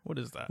turkey? What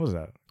is that? What is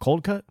that?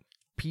 Cold cut?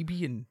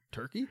 PB and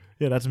turkey?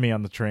 Yeah, that's me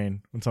on the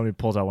train when somebody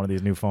pulls out one of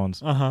these new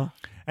phones. Uh-huh.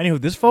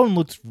 Anywho, this phone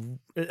looks...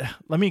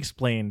 Let me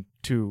explain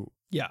to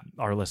Yeah.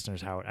 our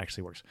listeners how it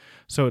actually works.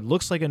 So it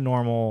looks like a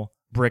normal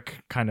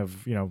brick kind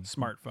of,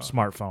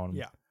 smartphone.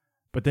 Yeah.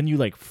 But then you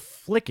like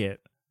flick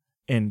it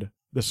and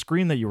the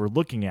screen that you were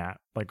looking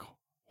at, like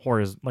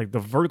the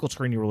vertical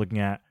screen you were looking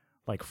at,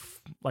 like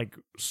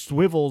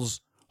swivels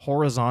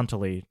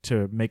horizontally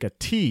to make a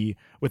T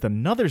with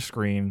another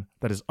screen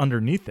that is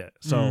underneath it.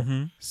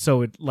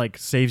 So it like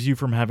saves you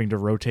from having to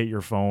rotate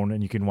your phone,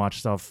 and you can watch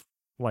stuff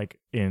like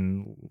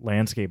in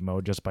landscape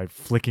mode just by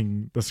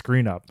flicking the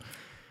screen up.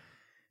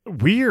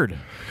 Weird.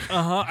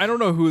 I don't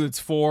know who that's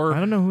for. I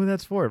don't know who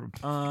that's for.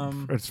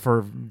 It's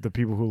for the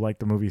people who like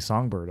the movie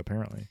Songbird,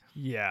 apparently.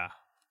 Yeah.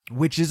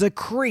 Which is a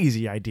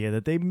crazy idea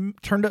that they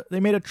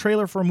made a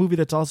trailer for a movie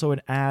that's also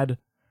an ad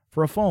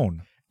for a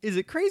phone. Is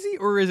it crazy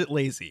or is it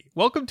lazy?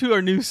 Welcome to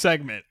our new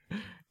segment.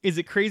 Is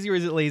it crazy or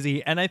is it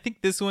lazy? And I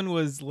think this one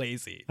was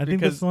lazy. I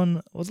think this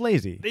one was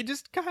lazy. They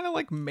just kind of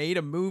like made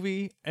a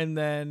movie and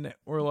then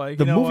were like,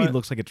 the you know movie what?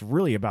 looks like it's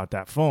really about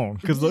that phone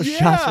because those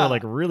shots were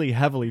like really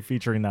heavily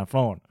featuring that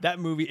phone. That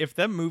movie, if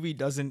that movie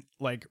doesn't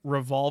like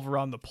revolve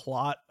around the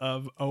plot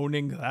of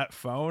owning that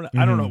phone,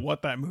 I don't know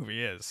what that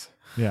movie is.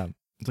 Yeah.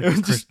 It's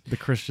like the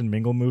Christian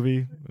Mingle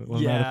movie.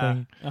 Wasn't that a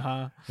thing?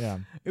 Uh-huh. Yeah.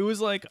 It was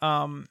like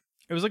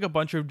a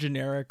bunch of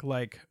generic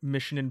like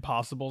Mission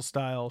Impossible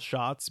style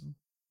shots,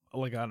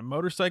 like on a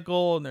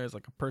motorcycle, and there's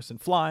like a person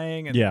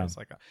flying, and there's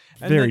like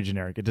very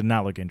generic. It did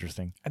not look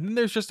interesting. And then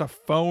there's just a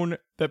phone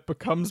that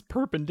becomes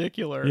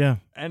perpendicular. Yeah.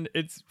 And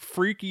it's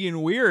freaky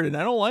and weird, and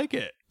I don't like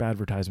it.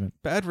 Advertisement.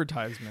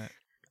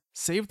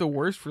 Save the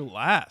worst for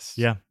last.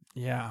 Yeah.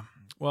 Yeah.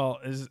 Well,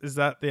 is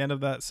that the end of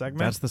that segment?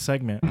 That's the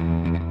segment.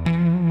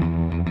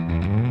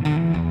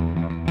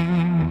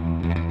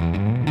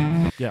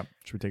 Yeah.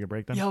 Should we take a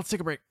break then? Yeah, let's take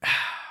a break.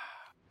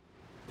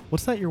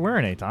 What's that you're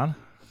wearing, Eitan?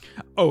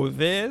 Oh,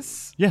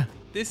 this? Yeah.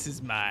 This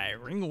is my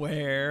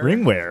ringwear.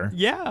 Ringwear?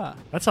 Yeah.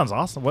 That sounds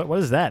awesome. What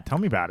is that? Tell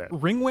me about it.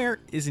 Ringwear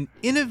is an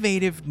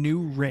innovative new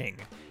ring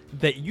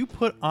that you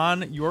put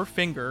on your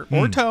finger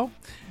or toe,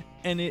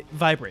 and it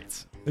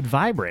vibrates. It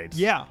vibrates?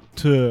 Yeah.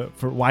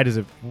 Why does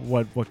it?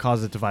 What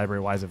causes it to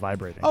vibrate? Why is it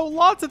vibrating? Oh,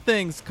 lots of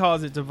things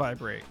cause it to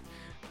vibrate.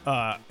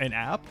 An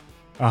app.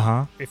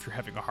 Uh-huh. If you're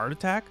having a heart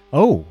attack.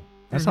 Oh,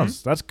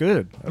 that's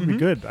good. That'd be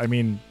good. I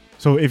mean,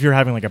 so if you're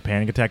having like a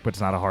panic attack, but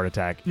it's not a heart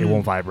attack, it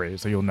won't vibrate.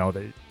 So you'll know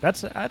that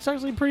that's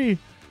actually pretty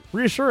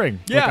reassuring.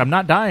 Yeah. Like, I'm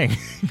not dying.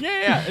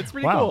 Yeah. It's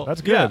pretty wow, cool. That's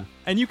good. Yeah.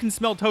 And you can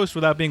smell toast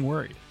without being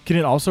worried. Can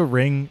it also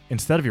ring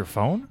instead of your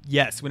phone?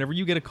 Yes. Whenever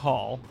you get a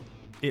call,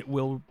 it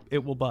will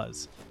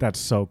buzz. That's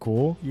so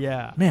cool.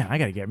 Yeah. Man, I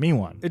got to get me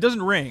one. It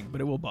doesn't ring,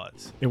 but it will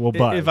buzz. It will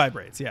buzz. It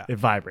vibrates, yeah. It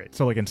vibrates.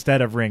 So like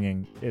instead of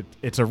ringing,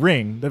 it's a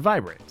ring that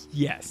vibrates.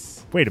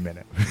 Yes. Wait a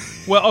minute.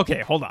 Well,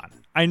 okay, hold on.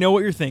 I know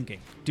what you're thinking.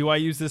 Do I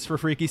use this for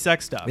freaky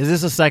sex stuff? Is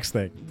this a sex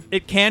thing?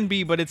 It can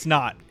be, but it's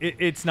not.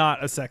 It's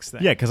not a sex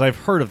thing. Yeah, because I've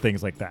heard of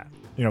things like that.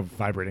 You know,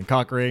 vibrating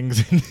cock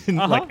rings and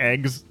like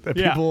eggs that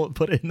people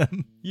put in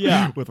them.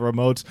 Yeah. With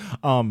remotes.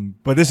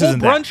 But this Whole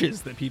isn't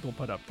brunches that people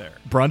put up there.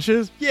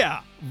 Brunches?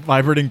 Yeah.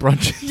 Vibrating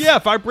brunches? Yeah,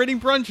 vibrating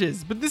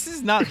brunches. But this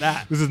is not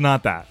that. This is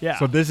not that. Yeah.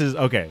 So this is,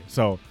 okay,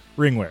 so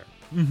ringwear.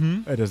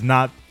 It is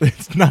not,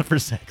 it's not for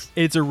sex.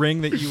 It's a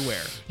ring that you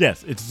wear.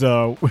 Yes, it's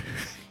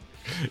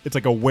it's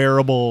like a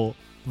wearable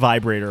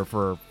vibrator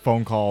for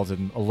phone calls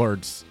and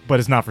alerts, but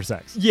it's not for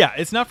sex. Yeah,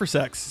 it's not for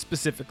sex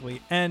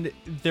specifically, and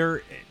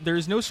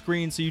there's no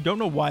screen, so you don't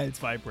know why it's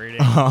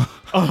vibrating.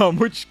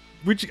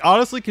 Which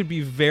honestly could be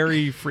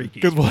very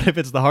freaky. Because what if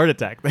it's the heart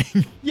attack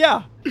thing?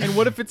 Yeah, and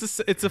what if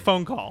it's a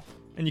phone call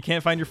and you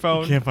can't find your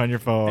phone? You can't find your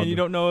phone, and you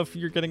don't know if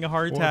you're getting a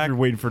heart or attack. if you're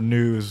waiting for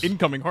news.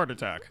 Incoming heart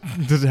attack.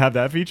 Does it have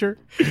that feature?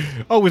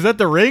 Oh, was that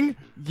the ring?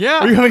 Yeah.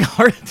 Are you having a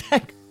heart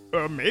attack?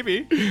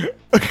 Maybe.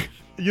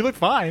 You look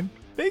fine.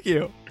 Thank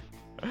you.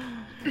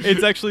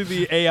 It's actually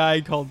the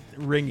AI called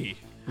Ringy.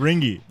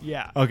 Ringy.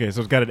 Yeah. Okay,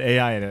 so it's got an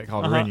AI in it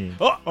called Ringy.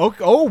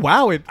 Oh,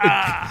 wow! It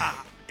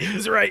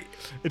is right.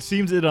 It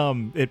seems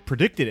it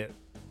predicted it.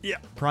 Yeah.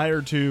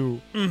 Prior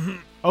to.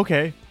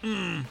 Okay.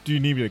 Do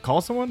you need me to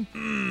call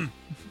someone?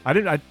 I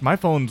didn't. My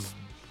phone's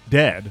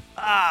dead.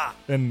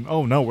 And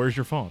oh no, where's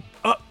your phone?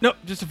 Oh no,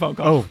 just a phone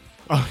call.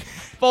 Oh.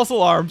 False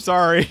alarm.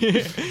 Sorry.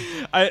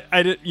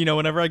 I did. You know,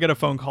 whenever I get a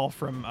phone call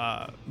from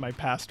my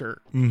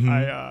pastor,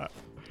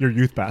 Your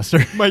youth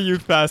pastor. My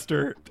youth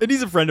pastor. And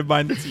he's a friend of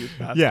mine that's a youth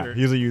pastor. Yeah,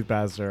 he's a youth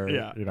pastor.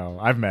 Yeah. You know,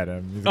 I've met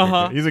him.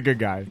 He's a good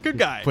guy. Good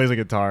guy. He plays a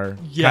guitar.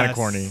 Yes. Kind of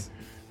corny.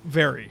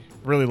 Very.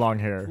 Really long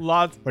hair.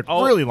 Lots.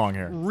 Really long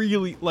hair.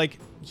 Really, like,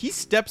 he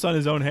steps on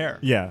his own hair.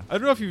 Yeah. I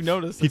don't know if you've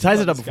noticed. He ties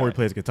it up before he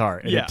plays guitar.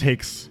 And Yeah.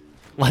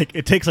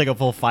 it takes like a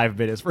full 5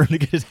 minutes for him to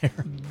get his hair.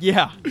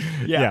 Yeah.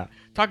 Yeah.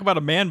 Talk about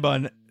a man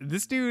bun.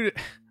 This dude.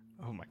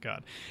 Oh my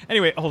God.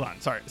 Anyway, hold on.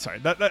 Sorry.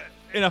 That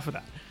enough of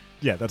that.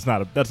 Yeah, that's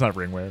not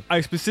ringwear.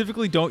 I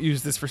specifically don't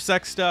use this for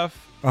sex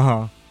stuff.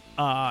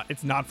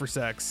 It's not for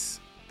sex.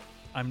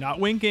 I'm not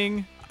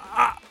winking.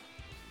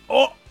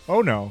 Oh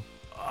no.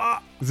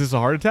 Is this a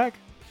heart attack?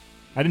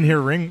 I didn't hear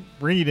ring.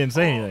 You didn't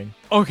say anything.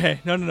 Okay.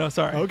 No.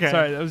 Sorry. Okay.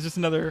 Sorry. That was just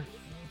another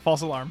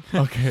false alarm.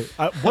 Okay.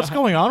 What's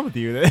going on with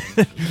you?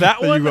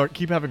 That one. You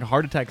keep having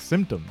heart attack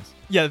symptoms.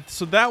 Yeah.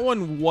 So that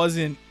one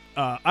wasn't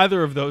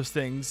either of those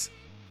things.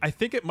 I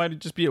think it might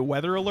just be a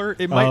weather alert.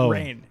 It might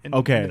rain in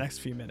the next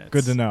few minutes.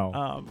 Good to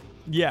know.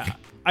 Yeah.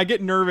 I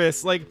get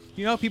nervous. Like,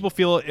 you know how people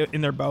feel in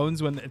their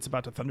bones when it's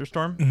about to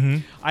thunderstorm? Mm-hmm.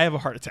 I have a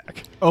heart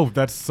attack. Oh,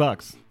 that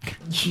sucks.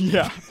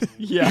 Yeah.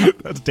 Yeah.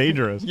 That's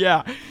dangerous.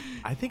 Yeah.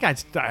 I think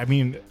I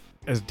mean,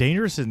 as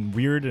dangerous and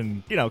weird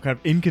and, you know, kind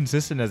of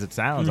inconsistent as it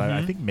sounds,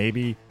 I think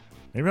maybe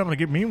I'm going to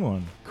give me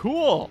one.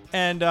 Cool.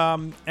 And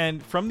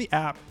from the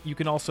app, you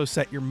can also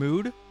set your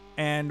mood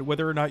and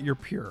whether or not you're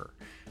pure.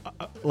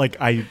 Like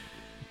I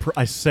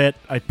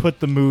put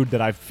the mood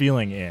that I'm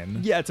feeling in.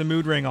 Yeah, it's a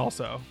mood ring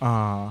also.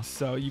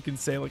 So you can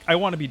say like, I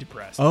want to be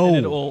depressed. Oh. And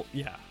it'll,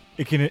 yeah.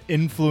 It can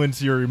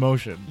influence your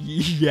emotion.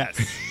 Yes.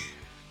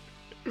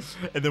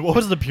 And then what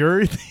was the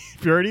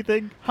purity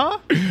thing? Huh?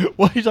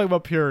 What are you talking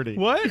about purity?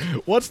 What?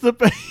 What's the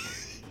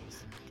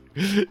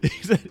he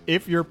said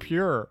if you're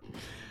pure.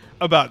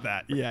 About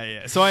that.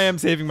 Yeah. So I am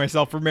saving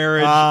myself for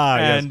marriage.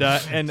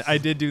 Yes. And I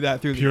did do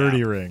that through Purity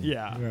the app. ring.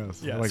 Yeah.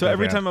 Yes. Yeah. I like So that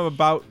every band. time I'm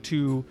about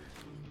to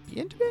be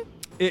intimate,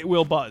 it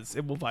will buzz.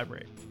 It will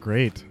vibrate.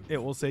 Great.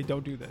 It will say,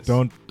 don't do this.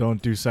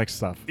 Don't do sex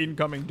stuff.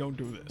 Incoming, don't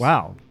do this.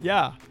 Wow.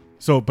 Yeah.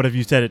 So, but if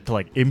you set it to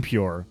like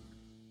impure,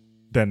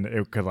 then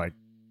it could like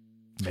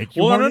make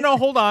you. Well, horny? no.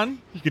 Hold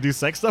on. You could do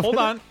sex stuff. Hold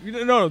with on.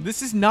 No.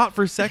 This is not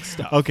for sex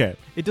stuff. it? Okay.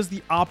 It does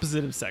the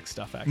opposite of sex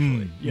stuff,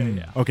 actually.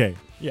 Yeah. Okay.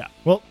 Yeah.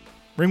 Well,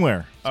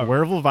 ringwear. It's Oh. a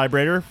wearable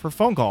vibrator for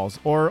phone calls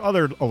or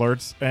other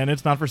alerts, and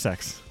it's not for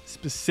sex.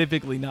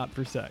 Specifically not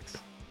for sex.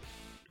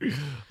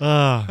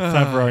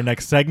 Time for our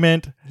next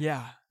segment.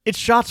 Yeah. It's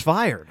shots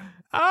fired.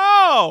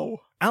 Oh!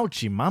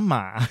 Ouchie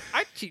mama.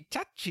 Achi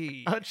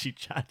chachi. Ouchie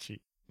chachi.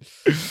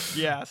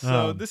 Yeah,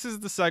 so this is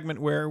the segment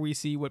where we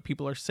see what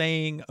people are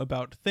saying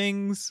about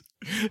things.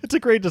 It's a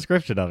great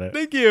description of it.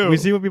 Thank you. We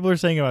see what people are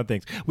saying about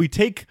things. We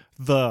take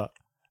the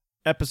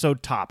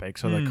episode topic,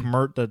 so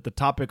the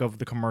topic of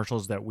the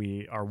commercials that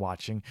we are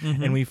watching,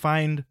 and we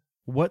find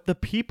what the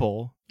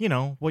people, you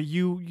know, what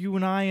you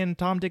and I and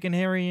Tom, Dick, and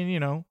Harry, and you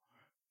know,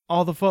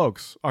 all the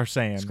folks are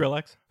saying.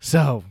 Skrillex.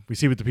 So we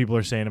see what the people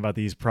are saying about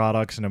these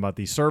products and about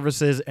these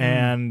services,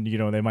 and you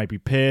know, they might be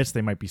pissed,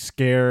 they might be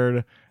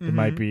scared, they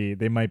might be,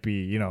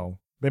 you know,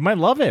 they might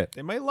love it.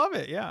 They might love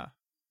it, yeah.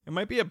 It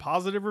might be a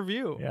positive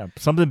review. Yeah,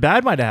 something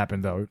bad might have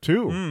happened though,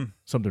 too.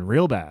 Something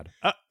real bad.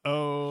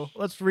 Uh-oh.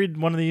 Let's read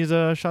one of these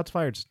shots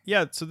fired.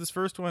 Yeah, so this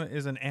first one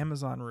is an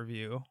Amazon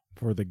review.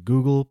 For the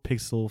Google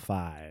Pixel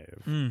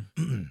 5.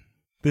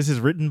 This is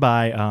written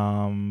by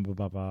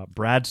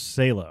Brad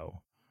Salo.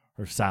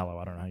 Or Salo,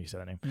 I don't know how you say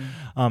that name.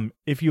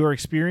 If you are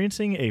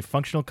experiencing a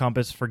functional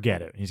compass,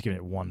 forget it. He's giving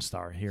it 1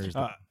 star. Here's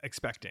the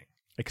expecting.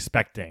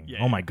 Yeah.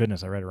 Oh my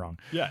goodness, I read it wrong.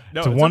 Yeah,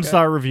 no, It's a it's 1 okay.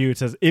 star review. It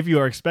says, if you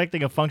are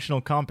expecting a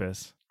functional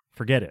compass,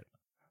 forget it.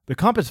 The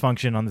compass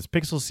function on this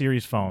Pixel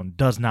series phone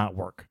does not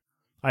work.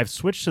 I've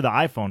switched to the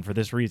iPhone for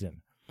this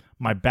reason.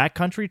 My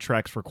backcountry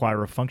treks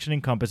require a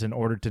functioning compass in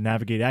order to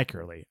navigate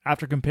accurately.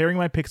 After comparing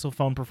my Pixel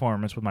phone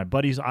performance with my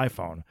buddy's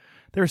iPhone,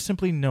 there is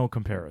simply no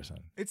comparison.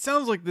 It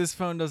sounds like this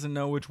phone doesn't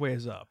know which way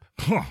is up.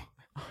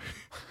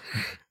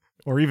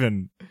 Or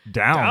even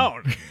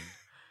down.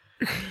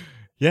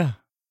 Yeah.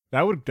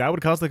 That would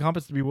cause the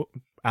compass to be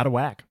out of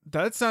whack.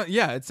 It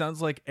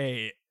sounds like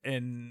 $800,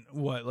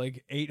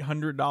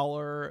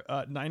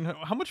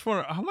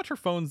 $900, how much are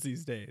phones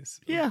these days?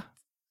 Yeah.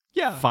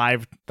 Yeah.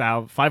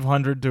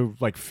 500 to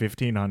like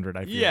 1,500,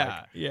 I feel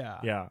like.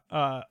 Yeah.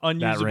 That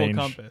Unusable range.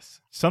 compass.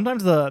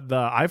 Sometimes the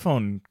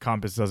iPhone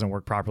compass doesn't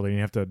work properly and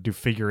you have to do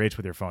figure eights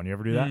with your phone. You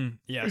ever do that?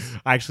 Yes.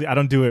 I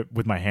don't do it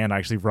with my hand. I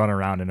actually run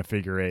around in a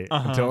figure eight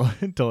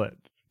until it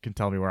can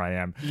tell me where I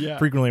am. Yeah.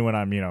 Frequently when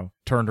I'm, you know,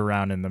 turned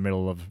around in the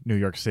middle of New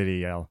York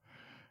City, I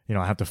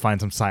have to find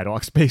some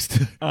sidewalk space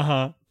to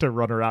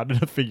run around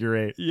in a figure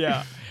eight.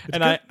 Yeah.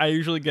 And I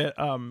usually get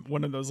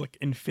one of those like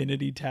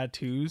infinity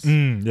tattoos.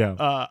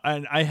 Yeah.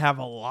 And I have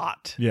a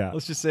lot. Yeah.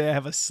 Let's just say I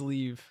have a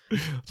sleeve.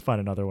 Let's find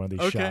another one of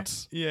these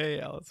shots.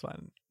 Yeah. Let's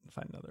find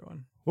another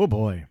one. Oh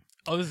boy.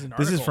 Oh, this is an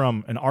article. This is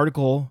from an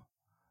article.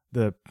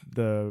 The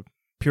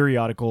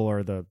periodical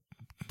or the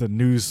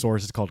news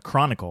source is called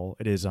Chronicle.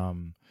 It is a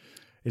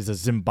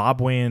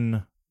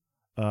Zimbabwean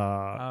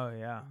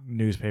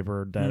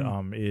newspaper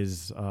that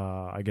is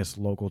I guess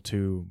local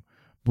to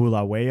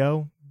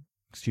Bulawayo.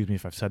 Excuse me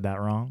if I've said that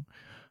wrong.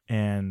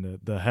 And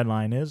the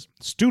headline is,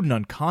 Student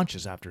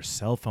Unconscious After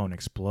Cell Phone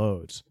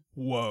Explodes.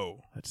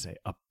 Whoa. Let's say,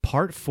 a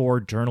Part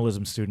 4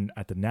 journalism student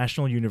at the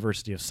National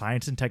University of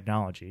Science and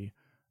Technology,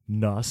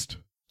 NUST.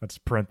 That's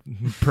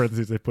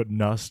parentheses, they put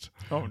NUST,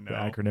 Oh, no. the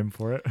acronym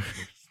for it,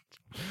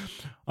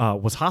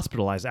 was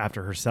hospitalized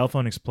after her cell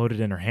phone exploded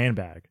in her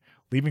handbag,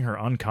 leaving her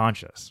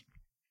unconscious.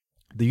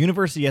 The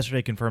university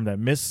yesterday confirmed that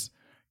Miss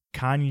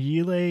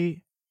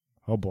Kanyile,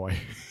 oh boy,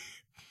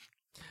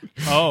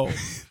 Oh.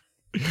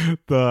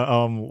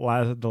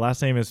 the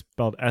last name is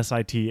spelled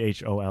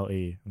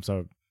Sithole.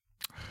 So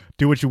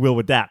do what you will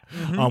with that.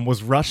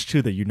 Was rushed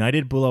to the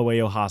United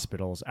Bulawayo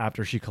hospitals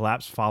after she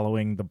collapsed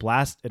following the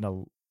blast in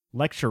a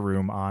lecture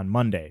room on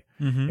Monday.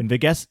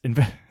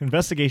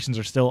 Investigations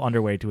are still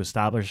underway to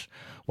establish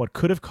what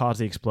could have caused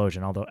the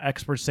explosion, although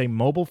experts say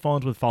mobile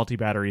phones with faulty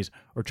batteries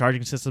or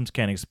charging systems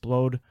can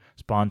explode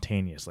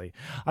spontaneously.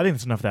 I think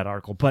that's enough of that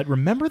article. But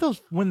remember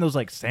when those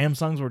like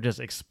Samsungs were just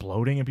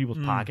exploding in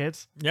people's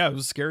pockets? Yeah, it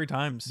was scary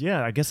times.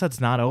 Yeah, I guess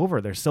that's not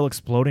over. There's still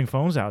exploding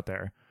phones out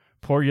there.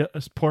 Poor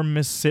Miss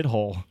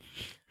Sithole.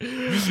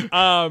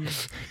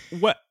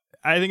 What?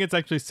 I think it's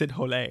actually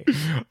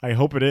Sithole. I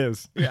hope it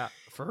is. Yeah,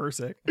 for her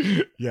sake.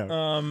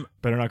 Yeah.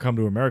 Better not come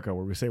to America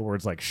where we say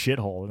words like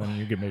shithole and then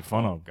you get made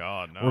fun of.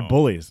 God, no. We're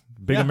bullies.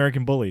 Big Yeah.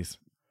 American bullies.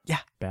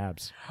 Yeah.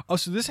 Babs. Oh,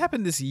 so this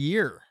happened this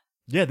year.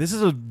 Yeah, this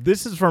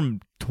is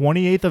from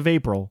 28th of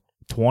April,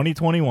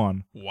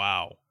 2021.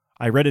 Wow.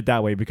 I read it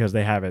that way because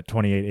they have it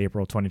 28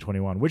 April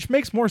 2021, which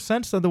makes more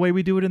sense than the way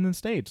we do it in the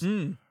States.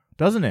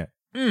 Doesn't it?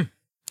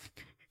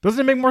 Doesn't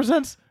it make more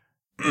sense?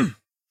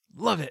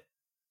 Love it.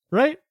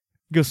 Right?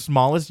 Go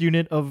smallest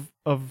unit of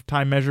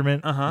time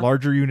measurement,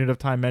 larger unit of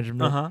time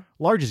measurement,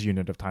 largest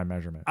unit of time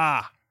measurement.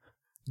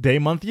 Day,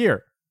 month,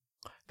 year.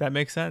 That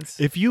makes sense.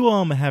 If you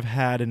have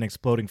had an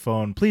exploding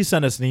phone, please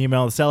send us an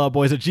email at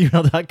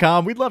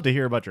selloutboys@gmail.com. We'd love to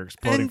hear about your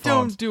exploding and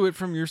phones. don't do it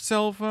from your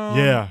cell phone.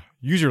 Yeah.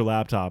 Use your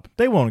laptop.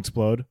 They won't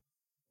explode.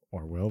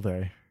 Or will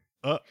they?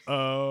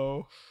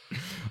 Uh-oh.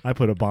 I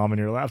put a bomb in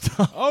your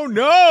laptop. Oh,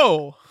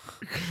 no.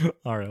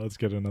 All right, let's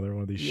get another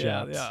one of these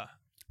shots. Yeah.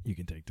 You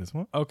can take this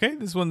one. Okay,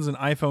 this one's an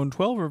iPhone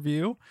 12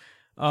 review.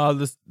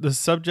 The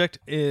subject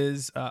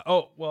is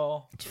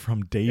It's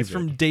from David. It's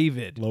from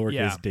David.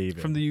 Lowercase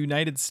David. From the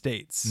United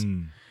States.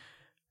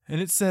 And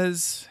it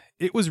says,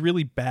 it was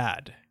really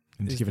bad.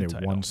 And it's giving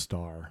it 1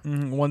 star.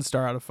 1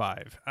 star out of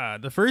 5.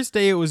 The first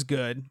day it was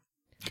good,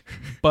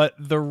 but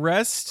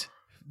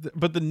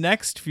the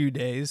next few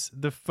days,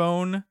 the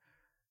phone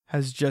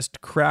has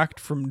just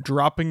cracked from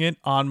dropping it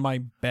on my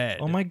bed.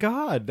 Oh my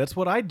God. That's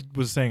what I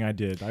was saying I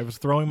did. I was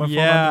throwing my phone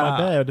onto my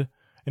bed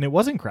and it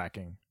wasn't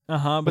cracking.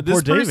 But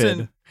this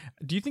person,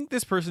 do you think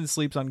this person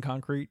sleeps on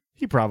concrete?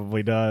 He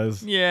probably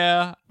does.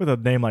 Yeah. With a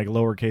name like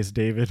lowercase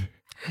David.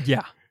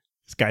 Yeah.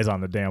 This guy's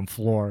on the damn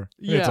floor.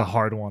 Yeah. It's a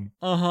hard one.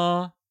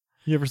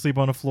 You ever sleep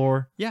on a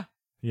floor? Yeah.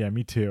 Yeah,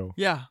 me too.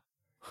 Yeah.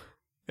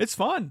 It's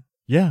fun.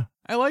 Yeah.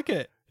 I like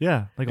it.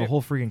 Yeah. Like a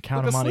whole freaking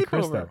Count of Monte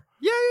Cristo.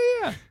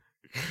 Yeah.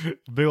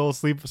 Big old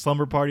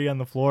slumber party on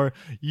the floor.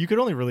 You could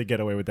only really get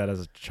away with that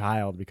as a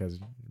child because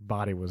your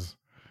body was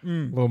a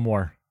little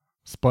more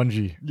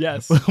spongy.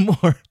 Yes. A little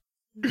more.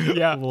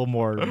 Yeah. A little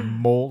more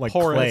mold, like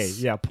porous. clay.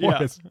 Yeah,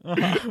 porous.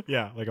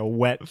 Yeah, like a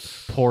wet,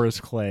 porous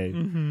clay.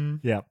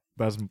 Yeah,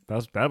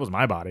 that was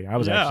my body. I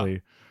was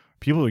actually.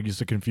 People used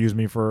to confuse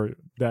me for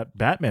that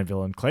Batman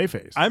villain,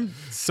 Clayface. I'm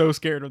so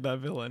scared of that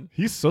villain.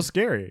 He's so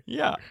scary.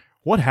 Yeah.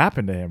 What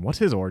happened to him? What's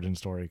his origin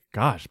story?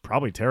 Gosh,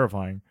 probably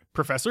terrifying.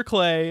 Professor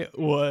Clay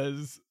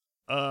was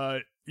a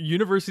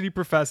university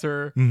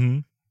professor.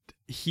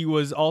 He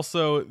was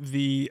also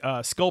the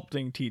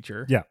sculpting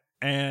teacher. Yeah.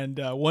 And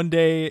one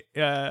day,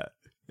 an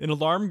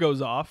alarm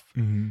goes off,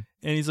 and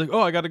he's like,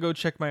 "Oh, I got to go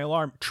check my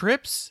alarm."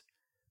 Trips,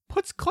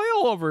 puts clay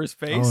all over his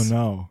face. Oh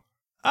no!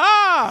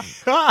 Now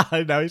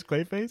he's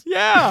Clayface.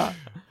 Yeah.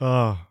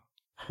 Oh,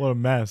 what a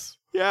mess.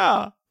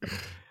 Yeah.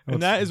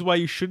 And that is why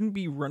you shouldn't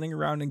be running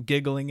around and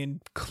giggling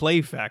in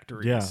clay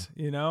factories. Yeah.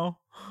 You know?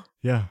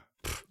 Yeah.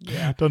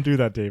 Yeah. Don't do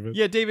that, David.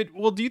 Yeah, David.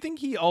 Well, do you think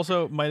he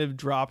also might have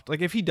dropped,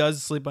 like if he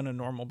does sleep on a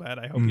normal bed,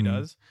 I hope he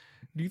does.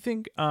 Do you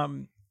think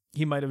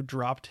he might have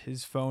dropped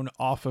his phone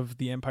off of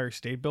the Empire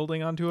State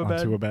Building onto a bed?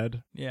 Onto a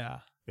bed? Yeah.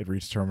 It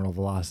reached terminal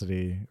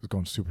velocity. It was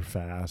going super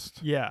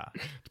fast. Yeah.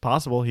 It's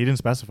possible. He didn't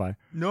specify.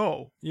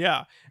 No.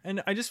 Yeah.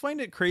 And I just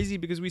find it crazy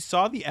because we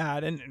saw the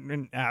ad,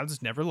 and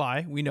ads never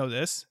lie. We know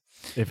this.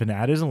 If an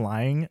ad isn't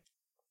lying,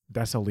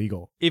 that's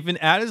illegal. If an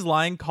ad is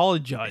lying, call a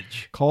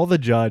judge. Call the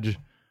judge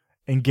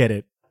and get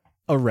it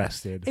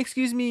arrested.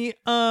 Excuse me.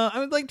 I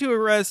would like to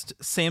arrest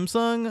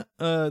Samsung.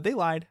 They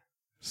lied.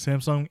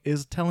 Samsung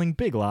is telling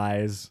big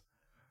lies.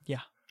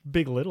 Yeah.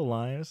 Big little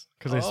lies.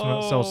 Because they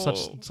sell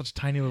such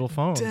tiny little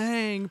phones.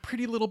 Dang.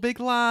 Pretty little big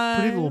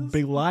lies. Pretty little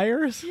big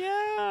liars.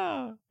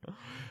 Yeah.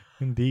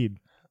 Indeed.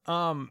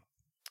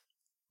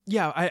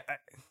 Yeah,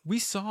 we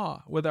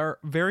saw with our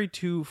very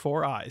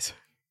 4 eyes.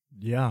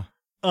 Yeah.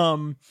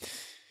 The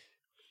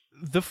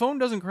phone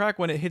doesn't crack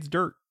when it hits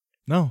dirt.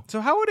 No.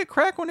 So how would it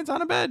crack when it's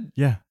on a bed?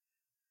 Yeah.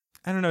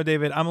 I don't know,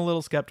 David. I'm a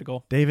little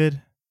skeptical.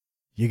 David,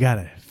 you got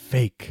a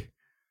fake.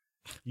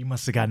 You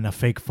must have gotten a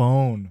fake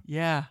phone.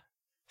 Yeah.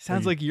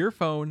 Sounds like your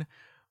phone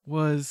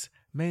was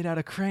made out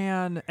of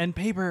crayon and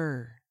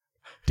paper.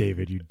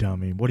 David, you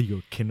dummy. What are you,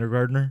 a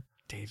kindergartner?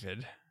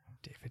 David.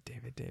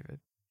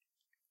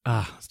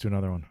 Let's do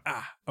another one.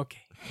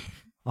 Okay.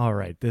 All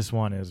right, this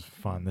one is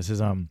fun. This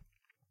is a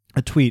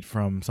tweet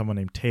from someone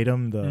named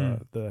Tatum.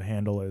 The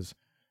handle is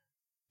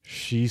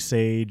She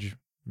Sage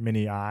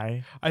Mini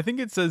I. I think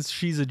it says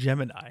she's a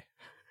Gemini.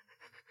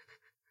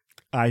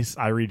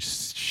 I read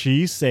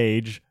She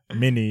Sage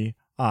Mini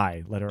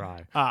I, letter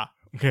I.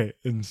 Okay,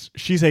 and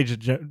She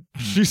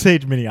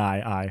Sage Mini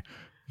I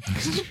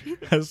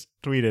has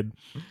tweeted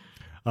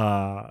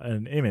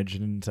an image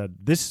and said,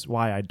 "This is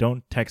why I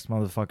don't text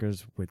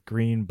motherfuckers with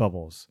green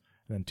bubbles."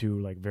 And then 2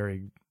 like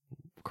very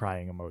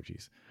crying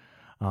emojis.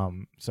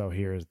 So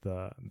here's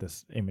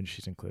this image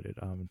she's included.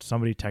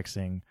 Somebody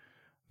texting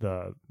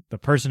the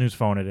person whose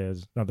phone it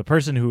is. No, the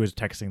person who is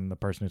texting the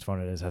person whose phone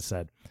it is has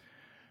said,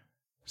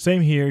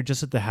 "Same here,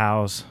 just at the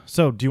house.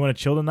 So do you want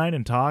to chill tonight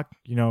and talk?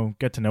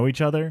 Get to know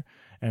each other?"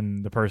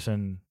 And the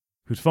person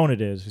whose phone it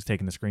is, who's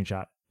taking the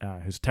screenshot,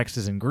 whose text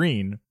is in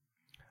green,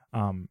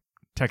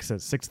 text at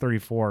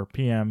 6:34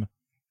 p.m.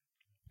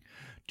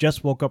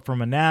 "Just woke up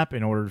from a nap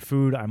and ordered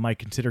food. I might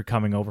consider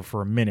coming over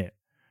for a minute.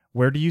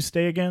 Where do you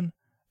stay again?"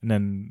 And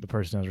then the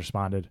person has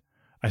responded,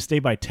 "I stay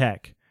by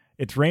Tech.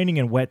 It's raining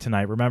and wet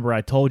tonight. Remember,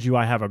 I told you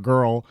I have a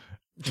girl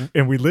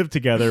and we live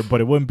together,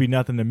 but it wouldn't be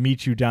nothing to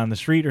meet you down the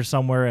street or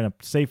somewhere in a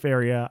safe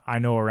area I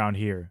know around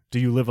here. Do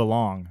you live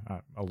alone?"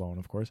 Alone,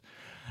 of course.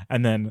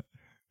 And then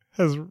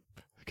has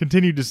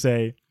continued to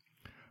say,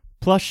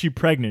 "Plus, she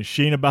pregnant.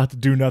 She ain't about to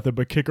do nothing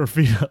but kick her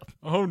feet up."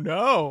 Oh,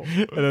 no.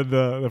 And then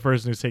the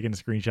person who's taking the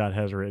screenshot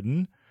has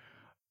written,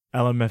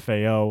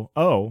 LMFAO.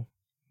 Oh,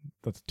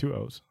 that's 2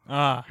 O's.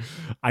 "I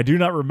do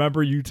not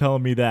remember you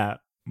telling me that.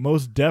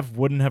 Most def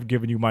wouldn't have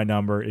given you my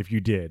number if you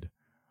did.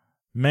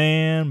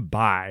 Man,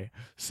 bye."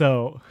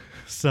 So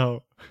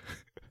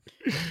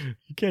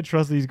you can't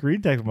trust these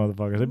green text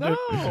motherfuckers.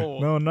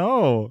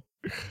 No.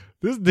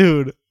 This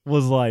dude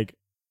was like,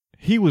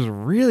 he was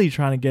really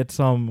trying to get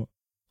some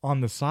on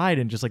the side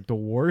in just like the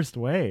worst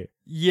way.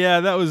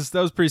 Yeah, that was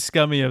pretty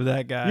scummy of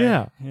that guy.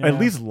 Yeah. At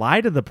least lie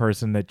to the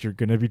person that you're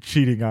going to be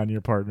cheating on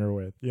your partner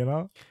with,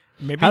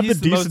 Maybe he's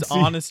the most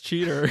honest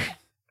cheater.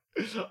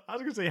 I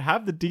was going to say,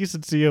 have the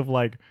decency of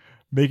like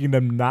making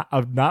them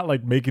not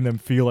like making them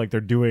feel like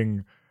they're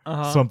doing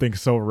something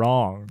so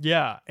wrong.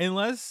 Yeah,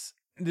 unless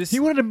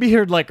he wanted to be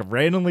here like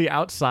randomly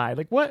outside.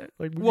 Like what?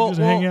 Like we just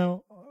hang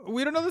out.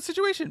 We don't know the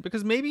situation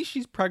because maybe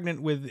she's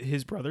pregnant with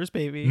his brother's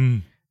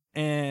baby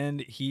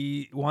and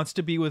he wants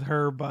to be with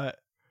her, but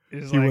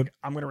is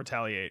I'm going to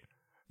retaliate.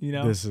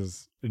 This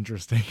is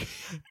interesting.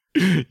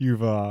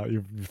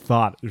 You're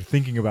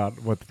thinking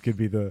about what could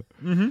be the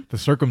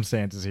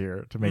circumstances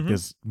here to make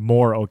this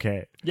more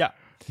okay. Yeah.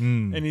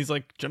 And he's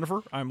like,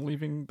 "Jennifer, I'm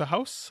leaving the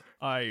house.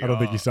 I don't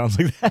think he sounds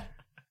like that.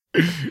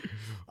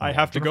 I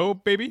have to go,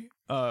 baby.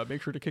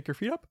 Make sure to kick your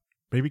feet up.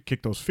 Baby,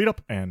 kick those feet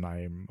up, and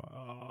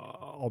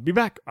I'll be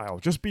back. I'll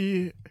just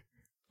be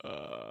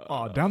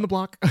down the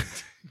block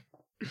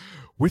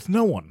with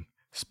no one.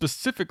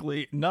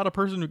 Specifically, not a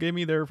person who gave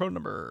me their phone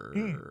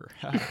number."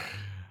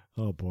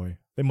 Oh boy,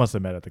 they must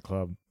have met at the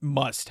club.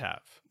 Must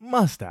have.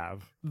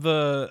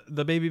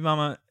 The baby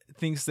mama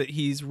thinks that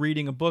he's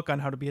reading a book on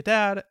how to be a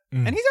dad,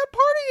 and he's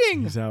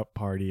out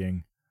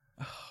partying.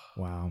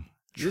 Wow,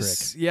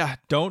 trick.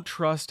 Don't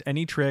trust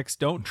any tricks.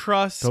 Don't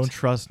trust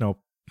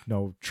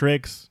no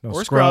tricks, no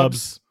or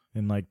scrubs.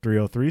 And like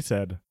 303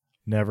 said,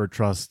 never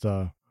trust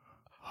a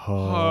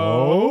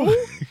hoe.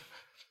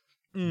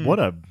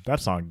 That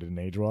song didn't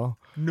age well.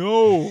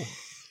 No.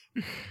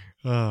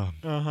 Well,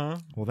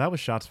 that was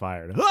shots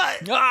fired. Well,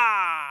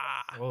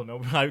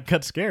 I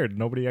got scared.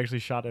 Nobody actually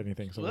shot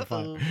anything, so we're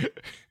fine.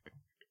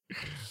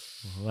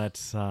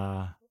 Let's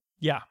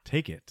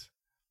take it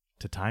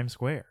to Times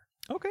Square.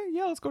 Okay,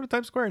 yeah, let's go to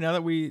Times Square now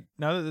that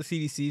the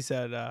CDC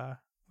said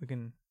we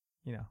can,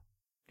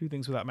 do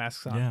things without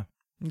masks on. Yeah.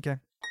 Okay.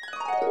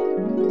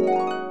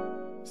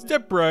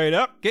 Step right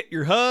up, get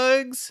your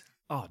hugs.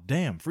 Oh,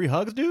 damn, free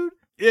hugs, dude?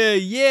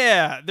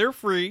 Yeah, they're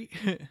free.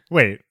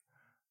 Wait,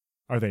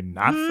 are they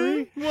not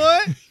free?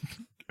 What?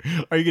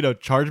 Are you going to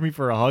charge me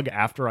for a hug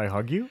after I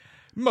hug you?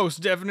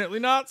 Most definitely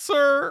not,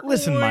 sir.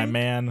 Listen, my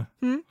man.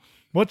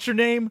 What's your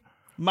name?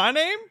 My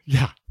name?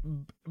 Yeah.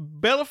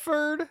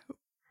 Bellaford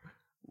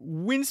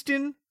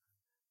Winston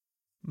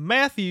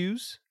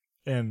Matthews.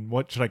 And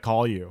what should I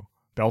call you?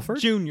 Belford?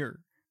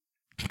 Junior.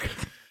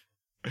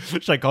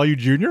 Should I call you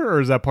Junior,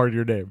 or is that part of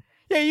your name?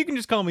 Yeah, you can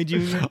just call me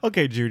Junior.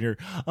 Okay, Junior.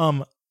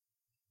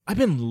 I've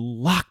been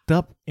locked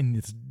up in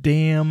this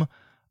damn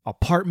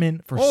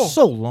apartment for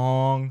so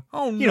long.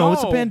 Oh, no.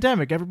 It's a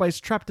pandemic. Everybody's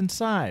trapped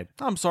inside.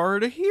 I'm sorry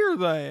to hear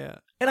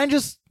that. And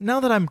now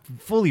that I'm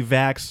fully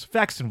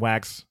vaxxed and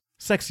waxed,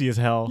 sexy as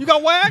hell. You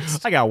got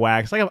waxed? I got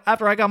waxed.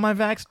 After I got my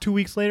vax, 2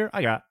 weeks later,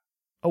 I got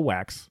a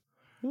wax.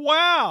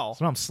 Wow.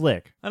 So I'm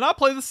slick. And I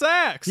play the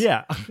sax.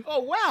 Yeah. Oh,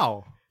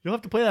 wow. You'll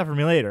have to play that for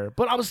me later.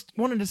 But I was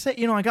wanting to say,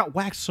 I got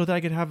waxed so that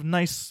I could have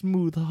nice,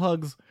 smooth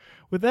hugs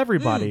with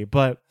everybody.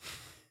 But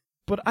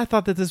I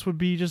thought that this would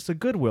be just a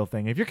goodwill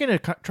thing. If you're going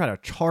to try to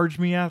charge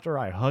me after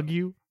I hug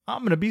you,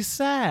 I'm going to be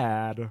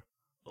sad.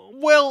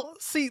 Well,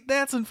 see,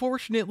 that's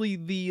unfortunately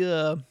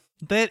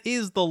that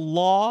is the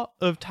law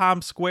of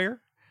Times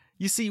Square.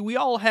 You see, we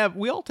all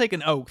take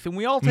an oath, and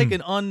we all take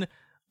an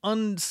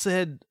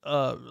unsaid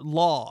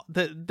law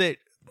that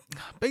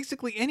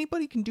basically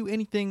anybody can do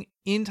anything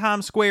in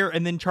Times Square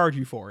and then charge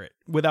you for it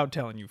without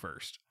telling you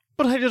first.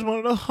 But I just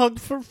wanted a hug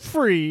for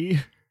free.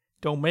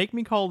 Don't make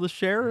me call the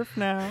sheriff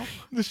now.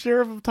 The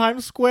sheriff of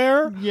Times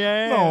Square?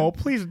 Yeah. No,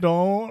 please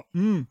don't.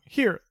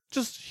 Here.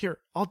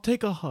 I'll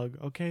take a hug,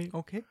 okay?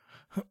 Okay.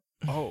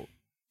 Oh.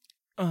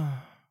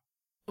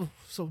 Oh,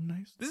 so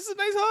nice. This is a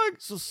nice hug.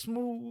 So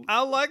smooth.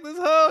 I like this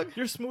hug.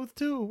 You're smooth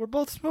too. We're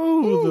both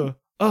smooth.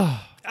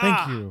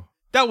 Thank you.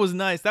 That was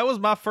nice. That was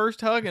my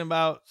first hug in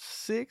about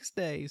 6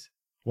 days.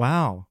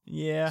 Wow.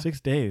 Yeah. 6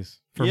 days.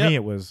 For me,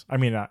 it was,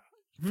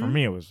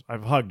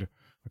 I've hugged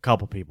a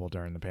couple people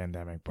during the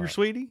pandemic. But your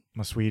sweetie?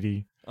 My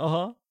sweetie.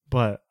 Uh-huh.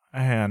 But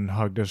I hadn't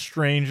hugged a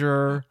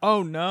stranger.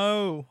 Oh,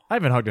 no. I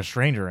haven't hugged a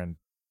stranger in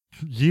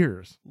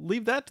years.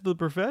 Leave that to the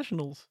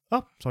professionals.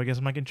 Oh, so I guess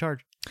I'm not getting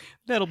charged.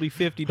 That'll be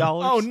 $50.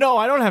 Oh, no,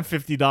 I don't have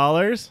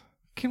 $50.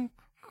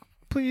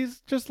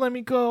 Please just let me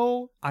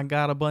go. I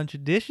got a bunch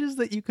of dishes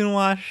that you can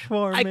wash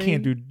for me. I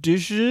can't do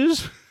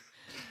dishes.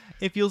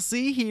 If you'll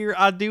see here,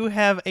 I do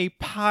have a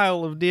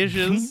pile of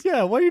dishes.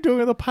 Yeah, what are you doing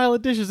with a pile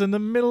of dishes in the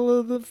middle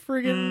of the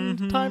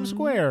friggin' Times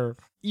Square?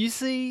 You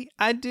see,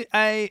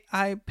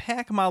 I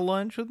pack my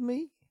lunch with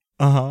me.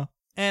 Uh-huh.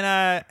 And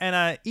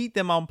I eat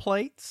them on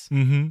plates.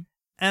 Mm-hmm.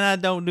 And I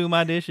don't do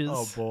my dishes.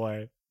 Oh,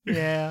 boy.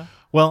 Yeah.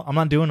 Well, I'm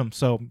not doing them,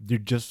 so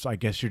I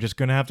guess you're just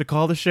going to have to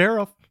call the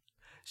sheriff.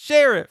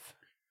 Sheriff.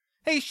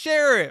 Hey,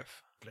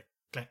 Sheriff. Click,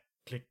 clack,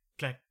 click,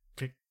 clack,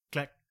 click,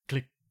 clack,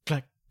 click,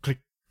 clack, click,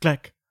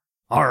 clack.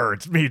 Arr,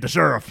 it's me, the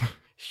sheriff.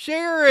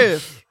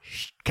 Sheriff.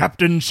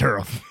 Captain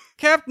Sheriff.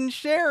 Captain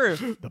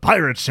Sheriff. The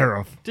pirate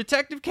sheriff.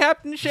 Detective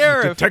Captain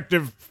Sheriff.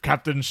 Detective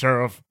Captain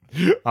Sheriff.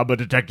 I'm a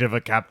detective,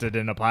 a captain,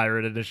 and a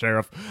pirate, and a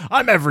sheriff.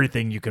 I'm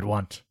everything you could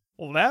want.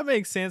 Well, that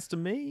makes sense to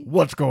me.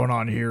 What's going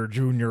on here,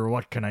 Junior?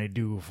 What can I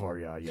do for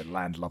you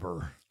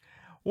landlubber?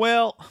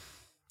 Well,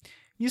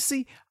 you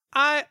see,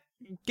 I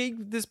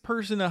gave this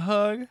person a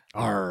hug.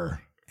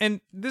 Arr.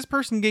 And this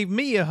person gave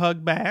me a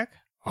hug back.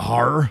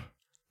 Arr.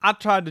 I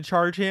tried to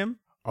charge him.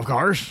 Of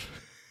course.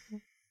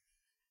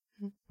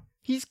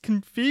 He's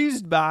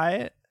confused by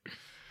it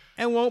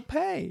and won't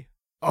pay.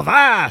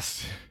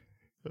 Avast!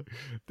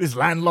 This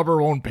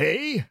landlubber won't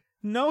pay?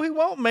 No, he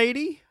won't,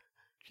 matey.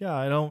 Yeah,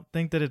 I don't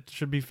think that it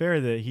should be fair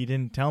that he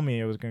didn't tell me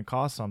it was going to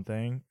cost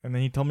something, and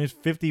then he told me it's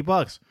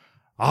 $50.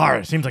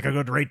 It seems like a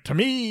good rate to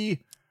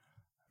me,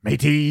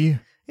 matey.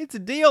 It's a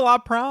deal, I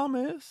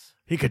promise.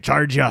 He could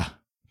charge you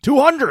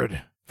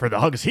 $200 for the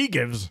hugs he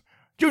gives.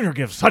 Junior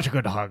gives such a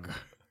good hug.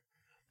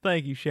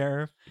 Thank you,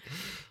 Sheriff.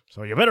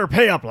 So you better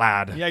pay up,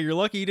 lad. Yeah, you're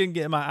lucky you didn't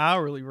get my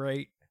hourly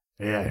rate.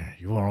 Yeah,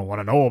 you don't want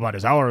to know about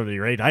his hourly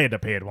rate. I had to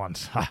pay it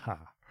once.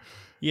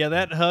 Yeah,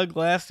 that hug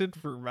lasted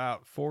for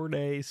about 4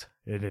 days.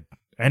 It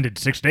ended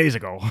 6 days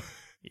ago.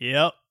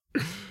 Yep.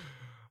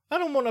 I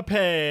don't want to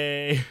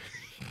pay.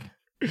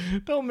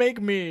 Don't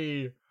make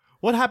me.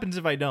 What happens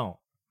if I don't?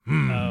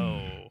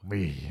 No.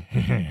 We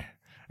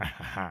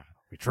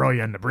throw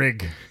you in the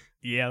brig.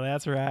 Yeah,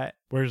 that's right.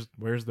 Where's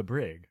the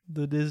brig?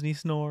 The Disney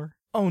snore.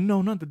 Oh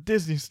no, not the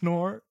Disney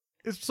snore.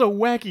 It's so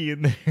wacky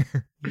in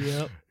there.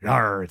 Yep.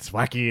 Yarr, it's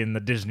wacky in the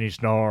Disney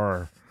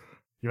snore.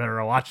 You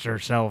better watch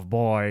yourself,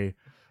 boy.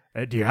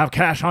 Do you have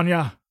cash on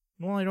you?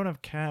 Well, I don't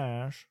have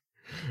cash.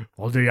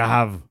 Well, do you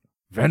have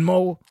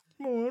Venmo?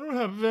 No, I don't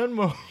have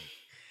Venmo.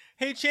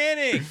 Hey,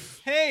 Channing.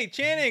 Hey,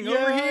 Channing,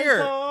 over here.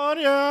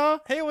 Yeah.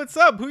 Hey, what's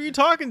up? Who are you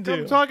talking to?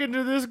 I'm talking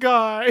to this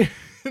guy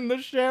and the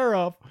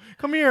sheriff.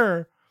 Come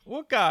here.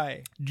 What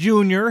guy?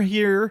 Junior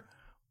here,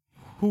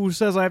 who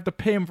says I have to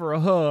pay him for a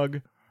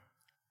hug.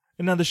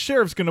 And now the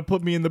sheriff's going to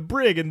put me in the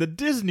brig in the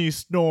Disney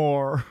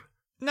snore.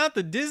 Not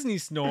the Disney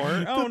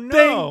snore. Oh, the no.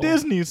 dang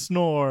Disney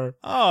snore.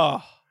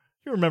 Oh.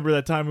 You remember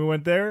that time we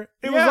went there?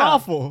 It was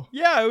awful.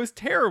 Yeah, it was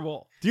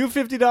terrible. Do you have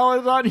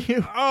 $50 on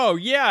you? Oh,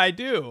 yeah, I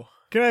do.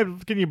 Can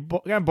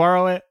I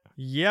borrow it?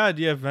 Yeah,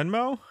 do you have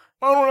Venmo?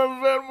 I don't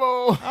have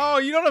Venmo. Oh,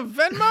 you don't have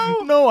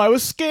Venmo? No, I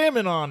was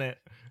scamming on it.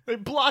 They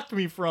blocked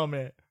me from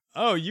it.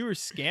 Oh, you were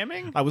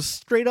scamming? I was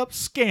straight up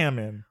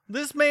scamming.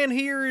 This man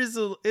here is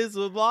a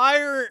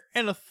liar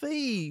and a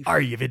thief.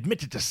 You've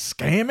admitted to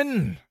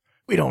scamming?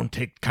 We don't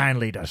take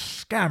kindly to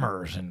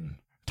scammers in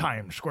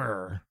Times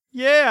Square.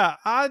 Yeah,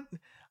 I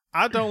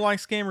don't like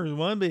scammers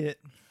one bit.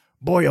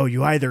 Boyo,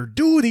 you either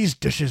do these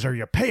dishes or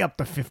you pay up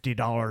the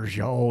 $50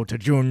 you owe to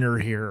Junior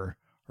here,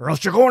 or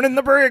else you're going in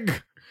the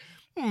brig.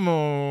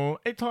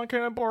 Hey, Tom,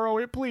 can I borrow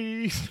it,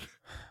 please?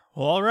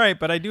 Well, all right,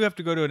 but I do have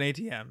to go to an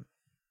ATM.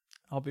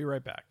 I'll be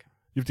right back.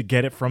 You have to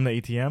get it from the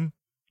ATM?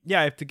 Yeah,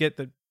 I have to get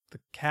the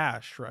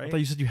cash, right? I thought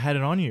you said you had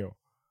it on you.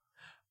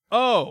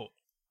 Oh,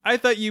 I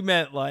thought you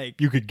meant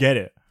like... You could get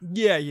it.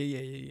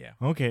 Yeah.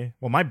 Okay.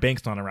 Well, my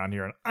bank's not around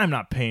here, and I'm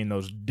not paying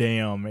those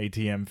damn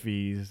ATM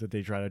fees that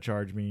they try to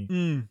charge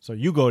me. So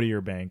you go to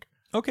your bank.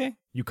 Okay.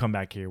 You come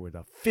back here with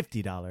a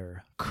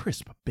 $50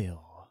 crisp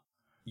bill.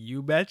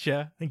 You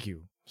betcha. Thank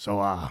you. So,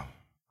 how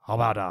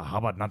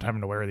about not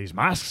having to wear these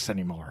masks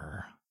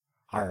anymore?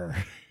 Arr.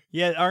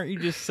 Yeah, aren't you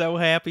just so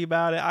happy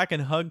about it? I can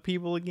hug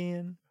people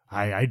again.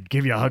 I'd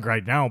give you a hug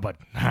right now, but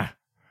I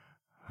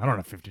don't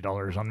have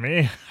 $50 on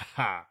me.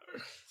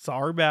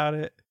 Sorry about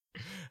it.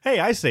 Hey,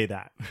 I say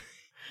that.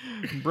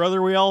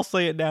 Brother, we all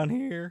say it down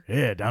here.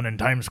 Yeah, down in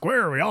Times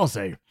Square, we all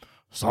say,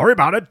 sorry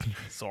about it.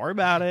 Sorry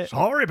about it.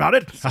 Sorry about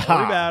it.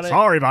 Sorry about it.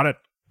 Sorry about it.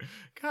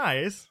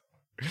 Guys,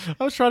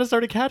 I was trying to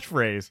start a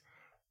catchphrase.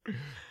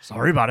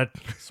 Sorry about it.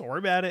 Sorry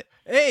about it.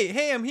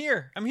 Hey, I'm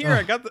here.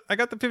 I got the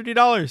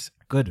 $50.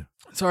 Good.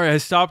 Sorry, I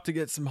stopped to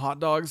get some hot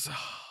dogs.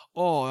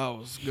 Oh, that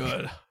was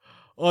good.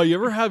 Oh, you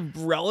ever have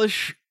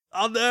relish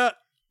on that?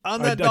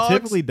 I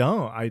typically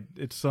don't.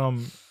 It's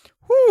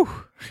Whew.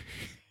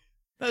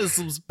 That is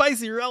some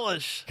spicy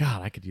relish.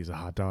 God, I could use a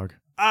hot dog.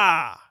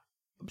 I'm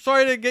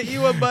sorry to get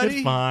you one, buddy.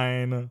 It's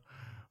fine.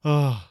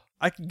 Oh.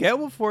 I can get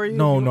one for you.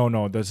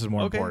 No. This is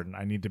more Okay. important.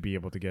 I need to be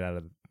able to get out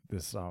of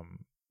this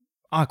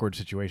awkward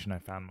situation I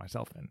found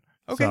myself in.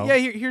 Okay, So, yeah,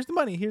 here's the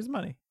money. Here's the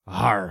money.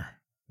 Har.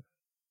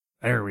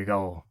 There we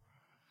go.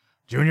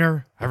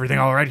 Junior, everything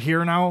all right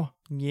here now?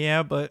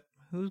 Yeah, but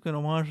who's going to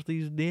wash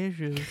these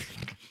dishes?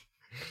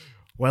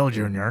 Well,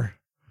 Junior,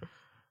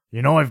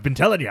 you know I've been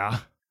telling ya,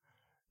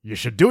 you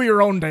should do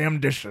your own damn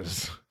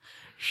dishes.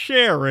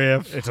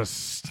 Sheriff.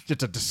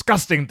 It's a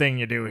disgusting thing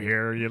you do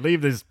here. You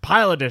leave this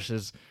pile of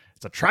dishes.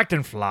 It's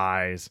attracting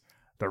flies.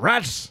 The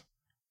rats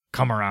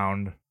come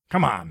around.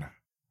 Come on.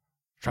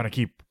 Trying to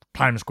keep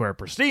Times Square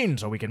pristine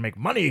so we can make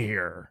money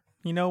here.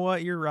 You know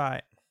what? You're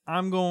right.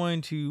 I'm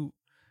going to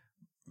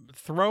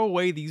throw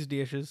away these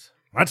dishes.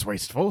 That's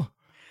wasteful.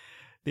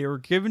 They were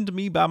given to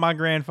me by my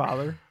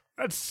grandfather.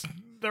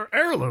 They're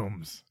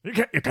heirlooms. You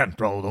can't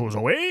throw those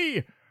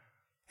away.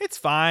 It's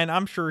fine.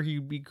 I'm sure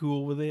he'd be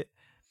cool with it.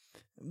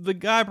 The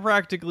guy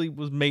practically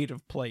was made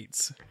of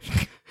plates.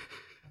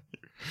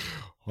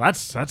 That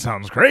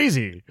sounds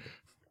crazy.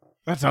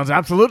 That sounds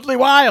absolutely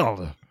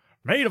wild.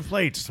 Made of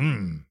plates.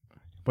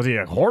 Was he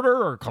a hoarder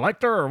or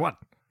collector or what?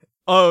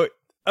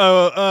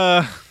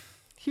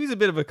 He was a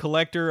bit of a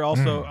collector,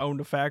 also owned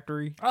a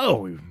factory.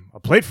 Oh, a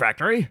plate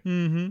factory?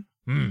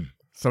 Mm-hmm.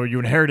 So you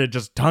inherited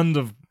just tons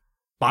of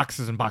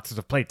boxes and boxes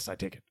of plates, I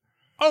take it.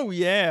 Oh,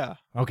 yeah.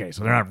 Okay,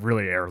 so they're not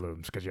really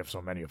heirlooms because you have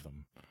so many of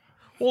them.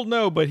 Well,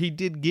 no, but he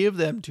did give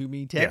them to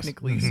me,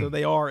 technically, Yes. so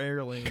they are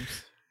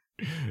heirlooms.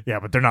 Yeah,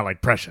 but they're not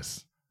like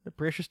precious. They're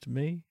precious to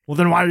me. Well,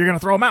 then why are you going to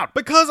throw them out?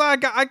 Because I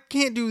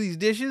can't do these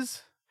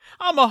dishes.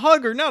 I'm a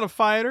hugger, not a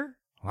fighter.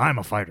 I'm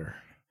a fighter.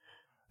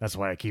 That's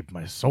why I keep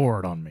my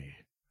sword on me.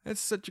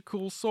 That's such a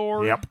cool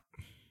sword. Yep.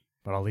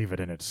 But I'll leave it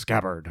in its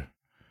scabbard.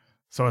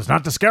 So as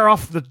not to scare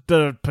off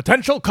the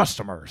potential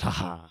customers.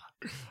 Haha.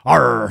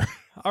 Arr.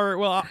 All right,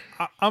 well,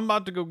 I'm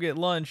about to go get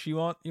lunch. You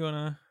want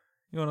to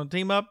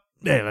team up?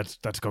 Yeah, let's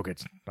go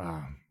get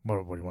what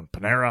do you want?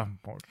 Panera?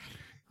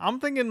 I'm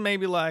thinking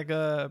maybe like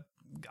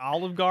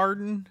Olive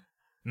Garden.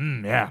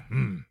 Yeah.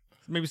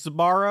 Maybe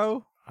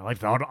Sbarro. I like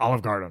the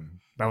Olive Garden.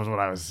 That was what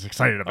I was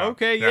excited about.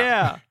 Okay,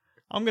 yeah.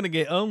 I'm gonna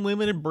get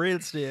unlimited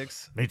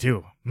breadsticks. Me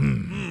too.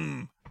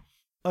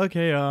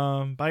 Okay,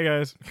 bye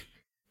guys.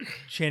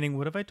 Channing,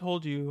 what have I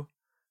told you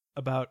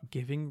about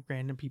giving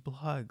random people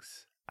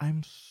hugs?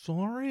 I'm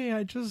sorry.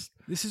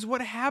 This is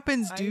what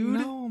happens, dude.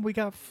 No, we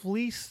got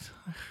fleeced.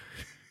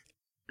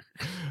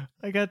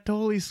 I got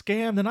totally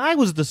scammed, and I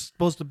was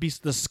supposed to be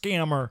the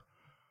scammer.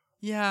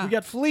 Yeah. We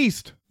got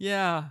fleeced.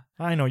 Yeah.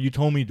 I know. You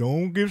told me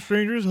don't give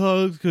strangers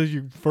hugs because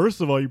first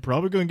of all, you're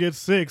probably going to get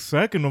sick.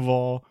 Second of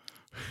all,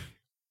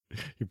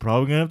 you're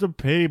probably going to have to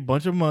pay a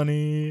bunch of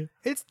money.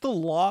 It's the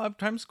law of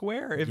Times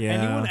Square. If Yeah.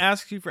 anyone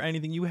asks you for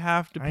anything, you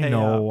have to pay I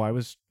know. up. I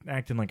was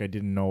acting like I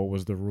didn't know it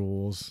was the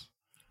rules,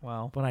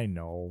 Well, but I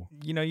know.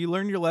 you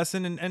learned your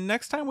lesson, and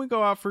next time we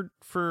go out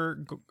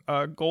for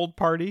gold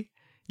party,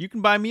 you can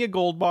buy me a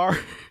gold bar.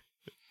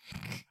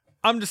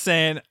 I'm just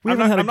saying. We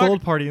haven't had a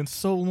gold party in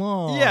so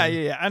long. Yeah.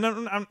 And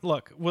I'm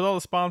look, with all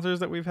the sponsors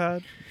that we've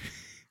had,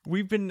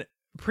 we've been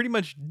pretty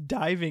much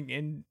diving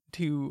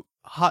into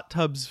hot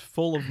tubs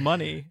full of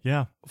money.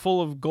 Yeah.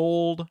 Full of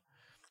gold,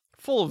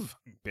 full of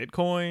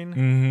Bitcoin,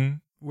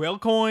 Mm-hmm.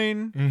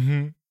 Whalecoin.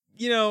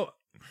 Mm-hmm.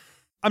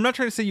 I'm not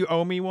trying to say you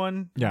owe me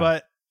one, Yeah.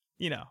 but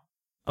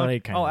But I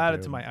kinda I'll add it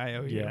do. to my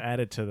IOU. Yeah,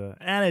 add it to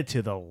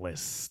the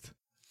list.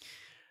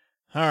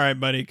 All right,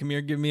 buddy, come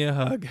here, give me a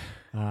hug.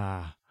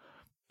 Ah.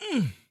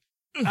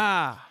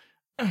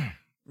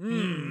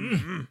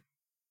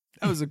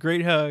 That was a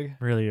great hug.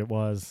 Really, it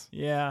was.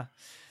 Yeah.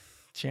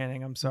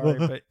 Channing, I'm sorry,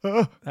 but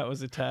that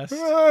was a test.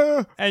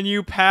 And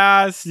you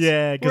passed.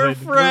 Yeah, we're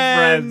because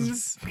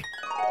friends.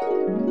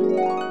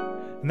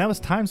 And that was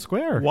Times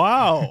Square.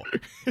 Wow.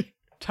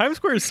 Times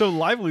Square is so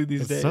lively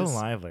these It's days. so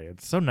lively.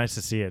 It's so nice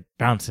to see it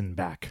bouncing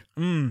back.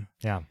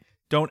 Yeah.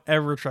 Don't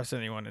ever trust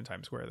anyone in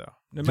Times Square, though.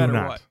 No Do matter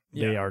not. what.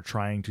 They Yeah. are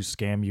trying to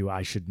scam you.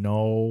 I should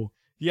know.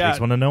 Yeah. Takes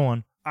one to know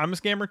one. I'm a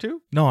scammer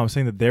too? No, I'm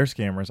saying that they're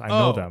scammers. I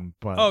know them,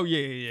 but Oh,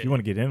 yeah. if you want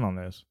to get in on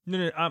this.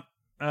 No,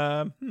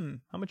 how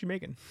much you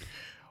making?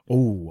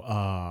 Oh,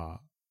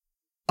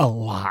 a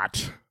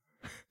lot.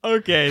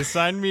 Okay,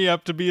 sign me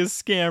up to be a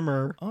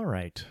scammer. All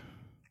right.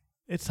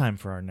 It's time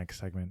for our next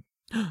segment.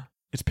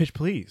 It's Pitch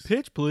Please.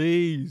 Pitch,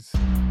 please.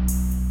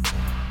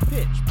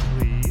 Pitch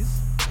Please.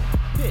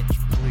 Pitch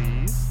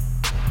Please.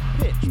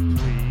 Pitch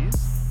Please.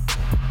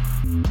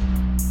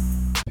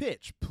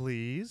 Pitch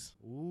Please.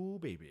 Ooh,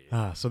 baby.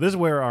 So this is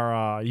where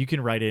our you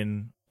can write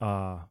in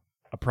a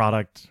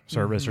product,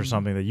 service, or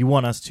something that you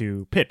want us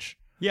to pitch.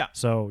 Yeah.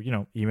 So,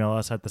 email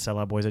us at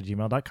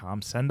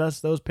theselloutboys@gmail.com. Send us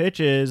those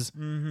pitches.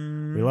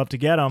 Mm-hmm. We love to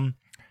get them.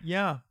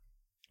 Yeah.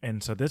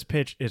 And so this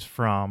pitch is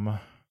from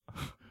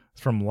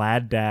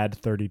Lad Dad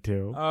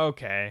 32.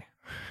 Okay.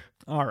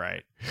 All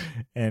right.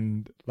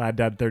 And Lad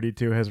Dad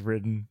 32 has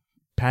written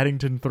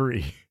Paddington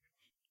 3.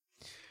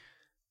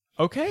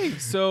 Okay,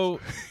 so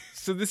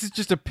this is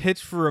just a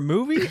pitch for a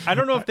movie? I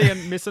don't know if they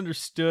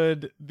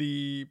misunderstood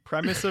the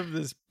premise of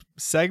this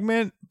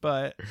segment,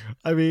 but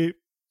I mean,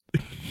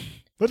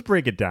 let's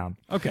break it down.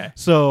 okay.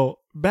 So,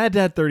 Bad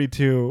Dad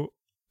 32,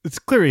 it's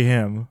clearly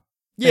him.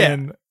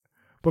 Yeah.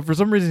 But for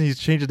some reason, he's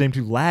changed his name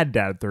to Lad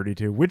Dad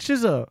 32, which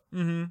is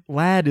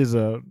lad is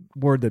a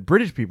word that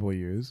British people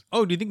use.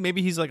 Oh, do you think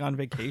maybe he's like on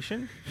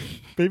vacation?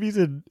 Maybe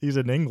he's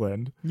in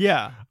England.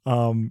 Yeah.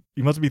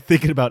 He must be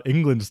thinking about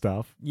England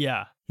stuff.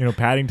 Yeah.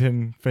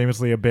 Paddington,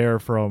 famously a bear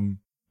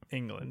from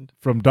England.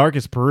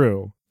 Darkest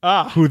Peru,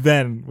 Ah, who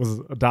then was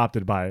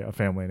adopted by a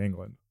family in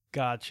England.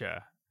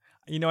 gotcha.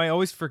 I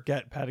always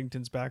forget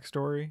Paddington's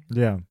backstory,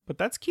 Yeah. but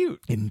that's cute.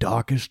 In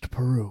Darkest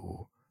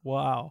Peru.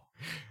 Wow.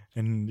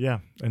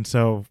 And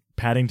so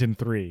Paddington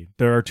 3.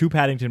 There are 2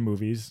 Paddington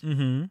movies.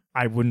 Mm-hmm.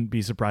 I wouldn't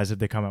be surprised if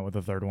they come out with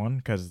a third one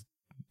because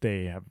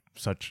they have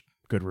such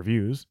good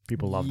reviews.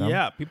 People love them.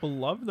 Yeah, people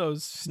love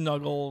those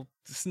snuggle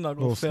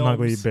Little films.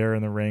 snuggly bear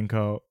in the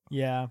raincoat.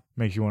 Yeah.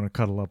 Makes you want to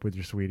cuddle up with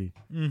your sweetie.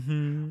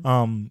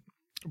 Mm-hmm.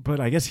 But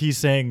I guess he's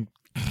saying,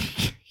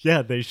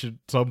 yeah,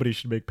 somebody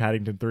should make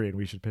Paddington 3 and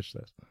we should pitch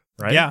this.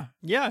 Right?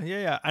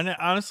 Yeah. And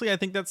honestly, I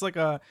think that's like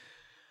a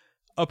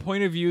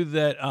point of view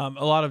that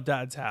a lot of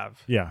dads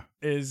have. Yeah.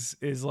 Is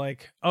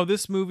like, oh,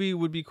 this movie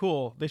would be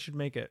cool. They should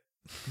make it.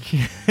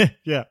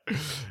 Yeah.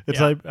 It's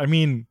like, I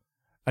mean,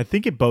 I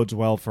think it bodes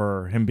well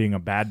for him being a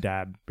bad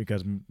dad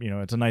because,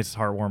 it's a nice,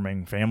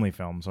 heartwarming family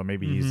film. So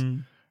maybe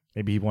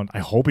I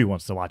hope he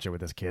wants to watch it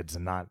with his kids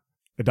and not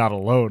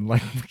alone.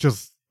 Like,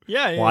 just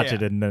watch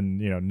it and then,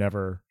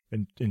 never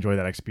enjoy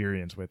that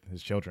experience with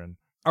his children.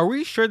 Are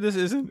we sure this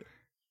isn't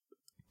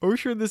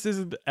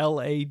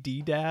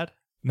LAD dad?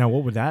 Now,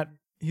 what would that?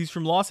 He's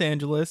from Los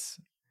Angeles,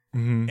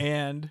 Mm-hmm.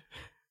 and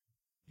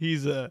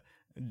he's a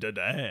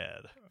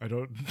dad. I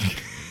don't.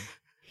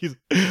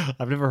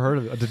 I've never heard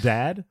of it. A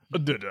dad. A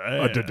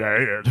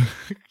dad.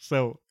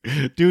 So,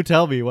 do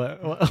tell me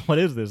what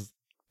is this?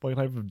 What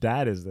type of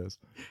dad is this?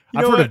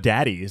 I've heard of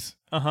daddies.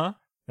 Uh-huh.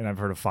 And I've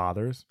heard of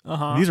fathers.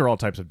 Uh-huh. These are all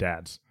types of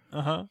dads.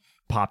 Uh-huh.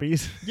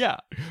 Poppies. Yeah.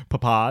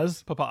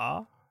 Papas.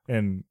 Papa.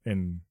 And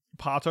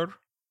Potter.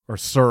 or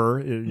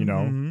sir,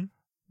 Mm-hmm.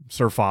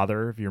 sir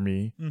father if you're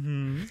me.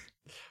 Mm-hmm.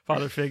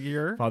 Father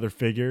figure. Father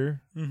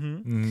figure. Mm-hmm.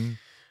 Mm-hmm.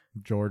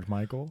 George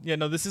Michael. Yeah,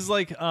 no, this is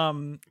like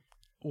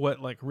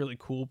what like really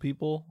cool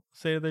people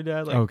say to their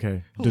dad. Like,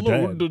 Okay.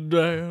 hello, the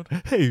dad.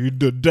 Hey,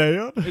 the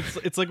dad.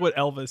 It's like what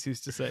Elvis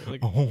used to say. Like,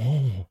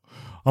 Oh,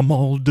 I'm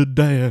all the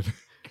dad.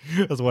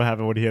 That's what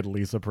happened when he had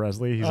Lisa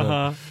Presley.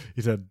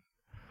 He said,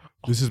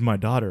 "This is my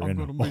daughter," and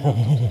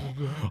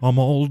I'm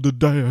all the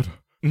dad.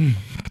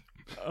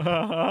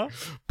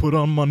 Put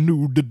on my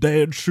new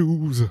dad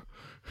shoes.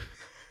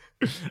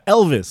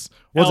 Elvis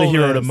was a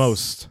hero to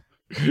most.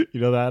 You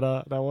know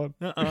that one?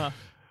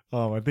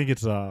 I think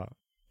it's that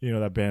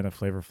band that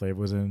Flavor Flav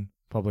was in,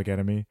 Public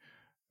Enemy.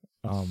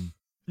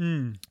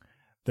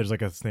 There's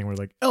like a thing where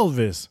like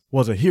Elvis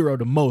was a hero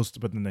to most,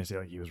 but then they say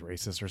like he was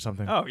racist or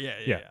something. oh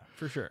yeah,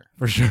 for sure.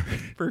 For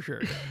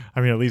sure.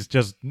 I mean, at least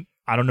just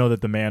I don't know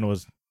that the man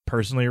was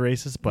personally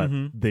racist, but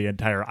the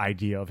entire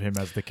idea of him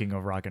as the king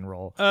of rock and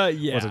roll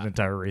was an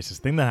entire racist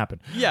thing that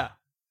happened. Yeah.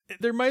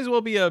 There might as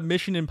well be a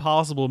Mission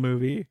Impossible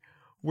movie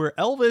where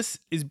Elvis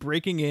is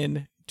breaking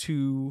in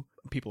to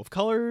people of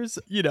colors,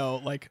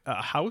 like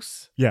a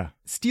house. Yeah.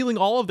 Stealing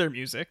all of their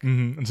music.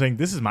 Mm-hmm. And saying,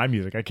 this is my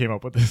music. I came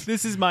up with this.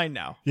 This is mine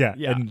now. Yeah.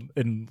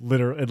 And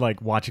literally like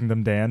watching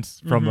them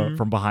dance from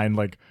from behind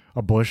like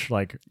a bush,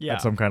 like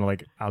at some kind of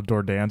like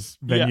outdoor dance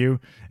venue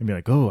and be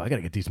like, oh, I got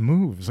to get these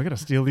moves. I got to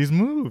steal these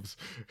moves.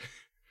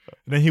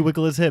 And then he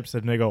wiggle his hips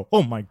and they go,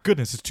 oh my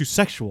goodness, it's too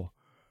sexual.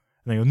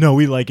 And they go, no,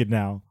 we like it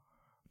now.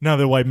 Now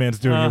the white man's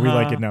doing it, we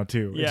like it now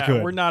too. It's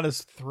good. We're not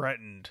as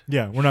threatened.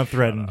 Yeah, we're not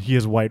threatened. He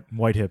has white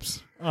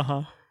hips.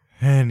 Uh-huh.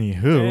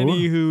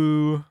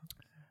 Anywho.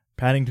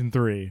 Paddington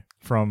 3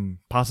 from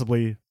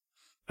possibly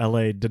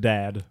LA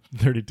Dad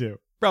 32.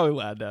 Probably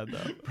Lad Dad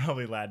though.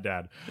 Probably Lad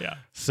Dad. Yeah.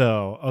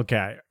 So,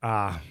 okay.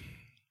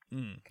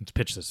 Let's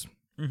pitch this.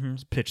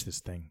 Let's pitch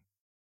this thing.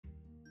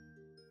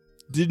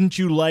 Didn't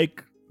you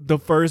like the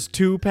first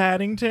 2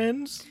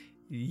 Paddingtons?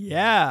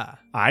 Yeah.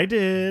 I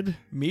did.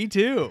 Me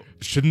too.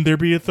 Shouldn't there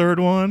be a third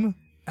one?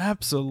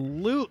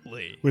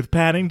 Absolutely. With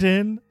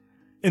Paddington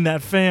in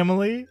that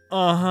family?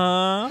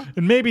 Uh-huh.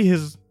 And maybe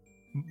his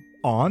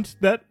aunt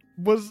that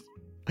was...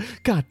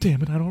 God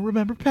damn it, I don't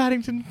remember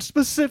Paddington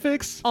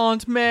specifics.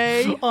 Aunt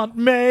May. Aunt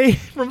May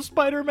from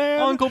Spider-Man.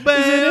 Uncle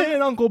Ben. Is in it.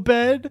 And Uncle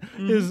Ben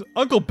is...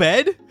 Uncle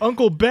Bed?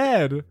 Uncle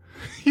Ben.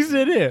 He's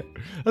in it.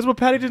 That's what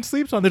Paddington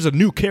sleeps on. There's a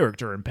new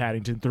character in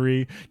Paddington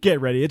 3.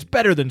 Get ready. It's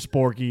better than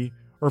Sporky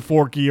or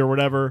Forky or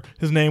whatever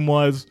his name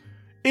was.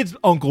 It's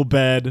Uncle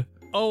Ben.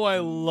 Oh, I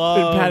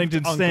love And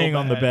Paddington's Uncle staying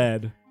on the Ben.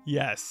 bed.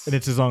 Yes. And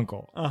it's his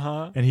uncle.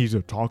 Uh-huh. And he's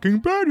a talking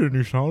bed and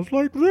he sounds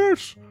like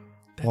this.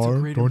 That's a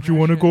great Don't you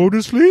want to impression. go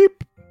to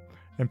sleep?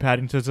 And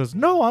Paddington says,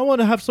 no, I want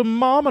to have some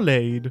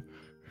marmalade.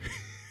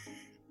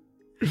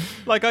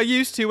 Like I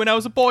used to when I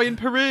was a boy in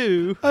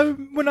Peru.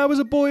 When I was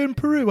a boy in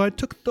Peru, I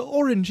took the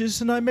oranges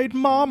and I made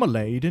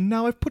marmalade, and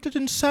now I've put it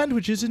in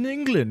sandwiches in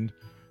England.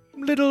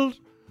 Little,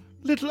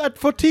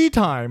 for tea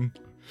time.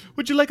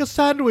 Would you like a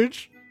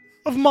sandwich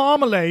of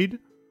marmalade?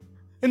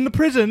 In the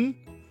prison,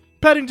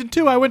 Paddington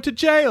 2, I went to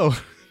jail.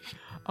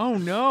 Oh,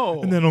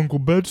 no. And then Uncle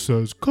Ben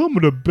says, come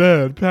to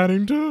bed,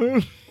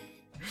 Paddington.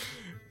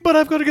 But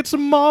I've got to get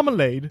some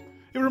marmalade.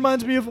 It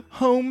reminds me of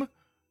home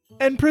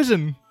and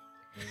prison.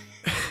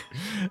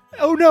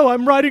 Oh no,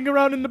 I'm riding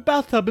around in the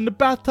bathtub and the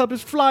bathtub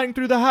is flying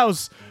through the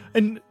house.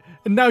 And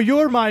now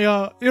you're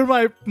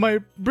my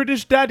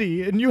British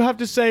daddy and you have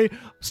to say,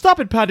 stop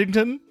it,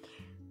 Paddington.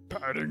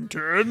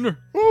 Paddington,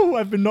 Oh,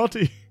 I've been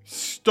naughty.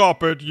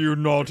 stop it, you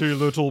naughty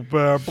little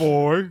bear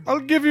boy. I'll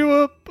give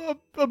you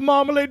a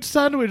marmalade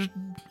sandwich,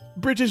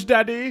 British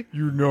daddy.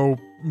 You know,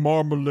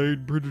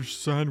 marmalade British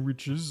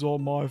sandwiches are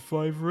my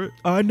favorite.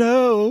 I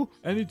know.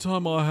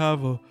 Anytime I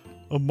have a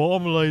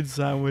marmalade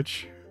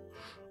sandwich,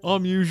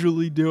 I'm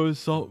usually doing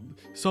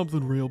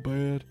something real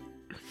bad.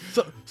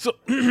 So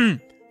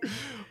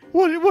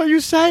What are you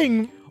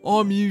saying?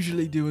 I'm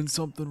usually doing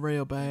something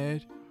real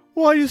bad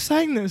Why are you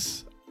saying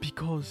this?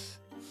 because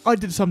I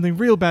did something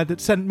real bad that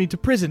sent me to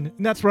prison,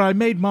 and that's where I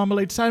made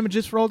marmalade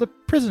sandwiches for all the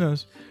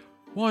prisoners.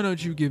 why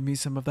don't you give me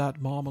some of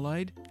that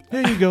marmalade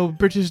Here you go,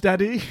 British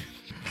daddy.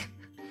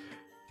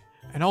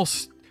 and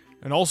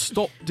I'll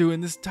stop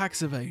doing this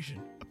tax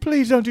evasion.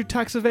 Please don't do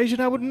tax evasion.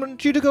 I wouldn't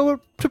want you to go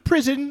to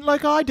prison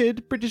like I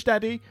did, British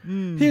daddy.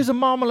 Here's a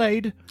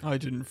marmalade. I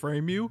didn't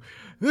frame you.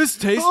 This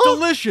tastes Oh!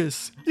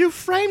 delicious. You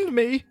framed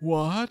me.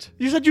 What?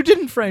 You said you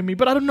didn't frame me,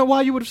 but I don't know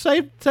why you would have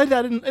said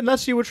that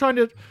unless you were trying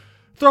to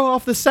throw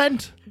off the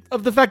scent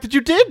of the fact that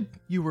you did.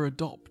 You were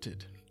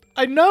adopted.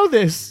 I know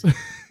this.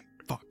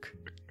 Fuck.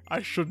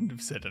 I shouldn't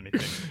have said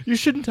anything. You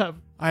shouldn't have.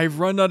 I've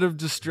run out of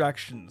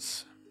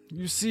distractions.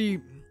 You see,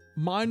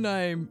 my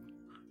name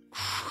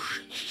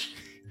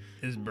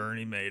is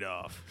Bernie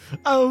Madoff.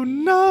 Oh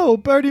no,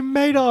 Bernie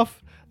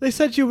Madoff. They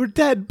said you were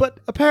dead, but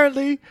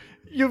apparently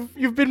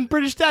you've been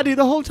British daddy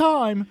the whole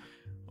time.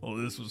 Well,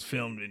 this was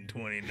filmed in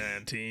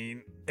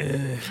 2019.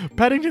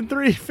 Paddington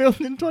 3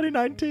 filmed in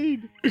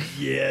 2019.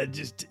 Yeah,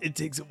 it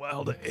takes a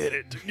while to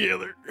edit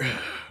together.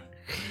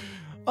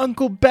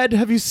 Uncle Ben,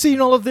 have you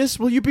seen all of this?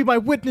 Will you be my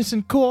witness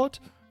in court?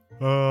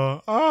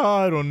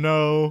 I don't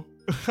know.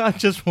 I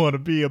just want to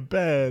be a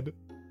bed.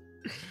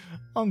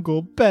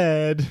 Uncle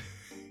Ben.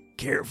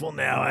 Careful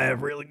now, I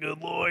have really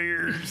good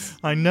lawyers.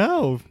 I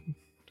know.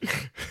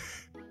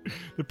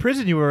 The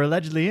prison you were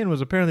allegedly in was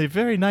apparently a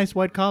very nice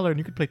white collar and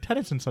you could play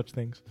tennis and such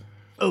things.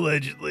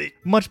 Allegedly.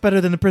 Much better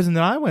than the prison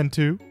that I went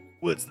to.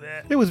 What's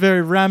that? It was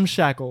very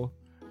ramshackle.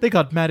 They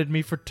got mad at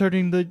me for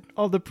turning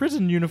all the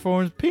prison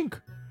uniforms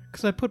pink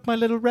because I put my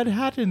little red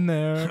hat in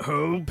there.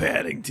 Oh,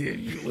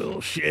 Paddington, you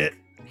little shit.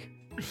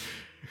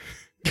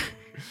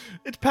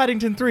 It's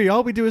Paddington 3.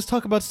 All we do is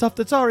talk about stuff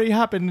that's already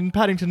happened in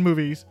Paddington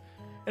movies.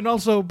 And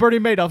also, Bernie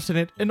Madoff's in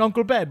it, and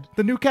Uncle Ben,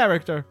 the new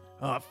character.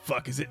 Oh,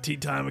 fuck, is it tea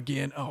time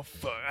again? Oh,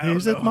 fuck. I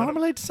Here's don't a know how to-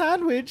 marmalade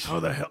sandwich. How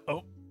the hell?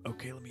 Oh,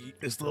 okay, let me eat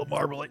this little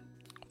marmalade.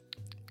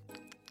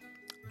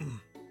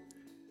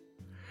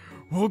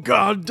 Oh,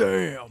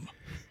 goddamn.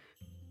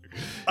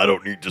 I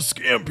don't need to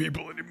scam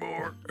people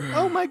anymore.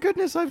 Oh my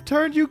goodness, I've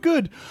turned you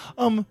good.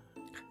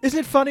 Isn't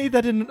it funny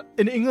that in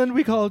England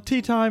we call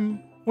tea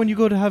time when you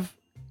go to have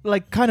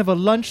like kind of a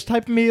lunch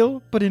type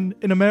meal, but in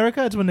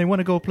America it's when they want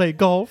to go play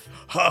golf?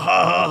 Ha ha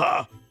ha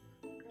ha.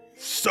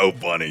 So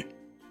funny.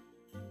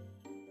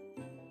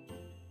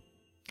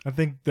 I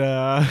think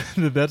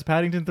that's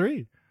Paddington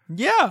 3.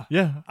 Yeah.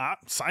 Yeah.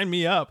 Sign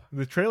me up.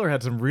 The trailer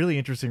had some really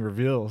interesting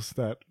reveals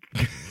that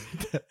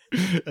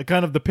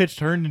kind of the pitch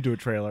turned into a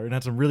trailer and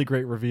had some really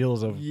great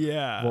reveals of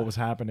Yeah. what was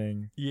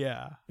happening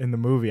Yeah. in the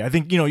movie. I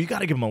think, you got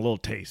to give them a little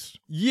taste.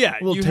 Yeah.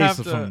 A little you taste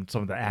have of to,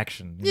 some of the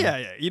action. Yeah,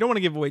 yeah. You don't want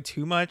to give away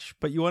too much,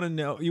 but you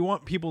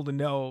want people to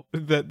know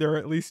that they're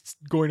at least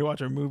going to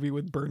watch a movie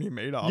with Bernie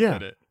Madoff Yeah.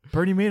 in it.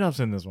 Bernie Madoff's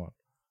in this one.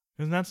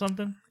 Isn't that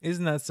something?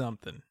 Isn't that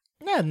something?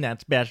 Isn't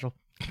that special?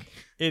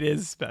 It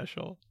is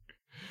special.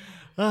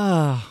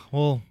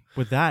 Well,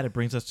 with that, it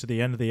brings us to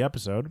the end of the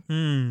episode.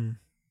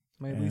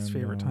 My least And,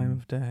 favorite time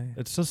of day.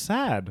 It's so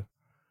sad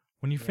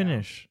when you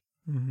finish.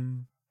 Mm-hmm.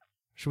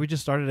 Should we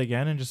just start it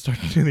again and just start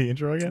to do the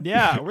intro again?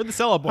 Yeah, we're the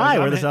Sellout Boys. Hi,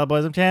 we're the Sellout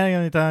Boys. I'm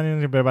chanting.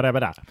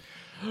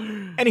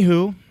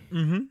 Anywho,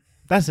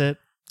 that's it.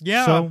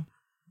 Yeah. So,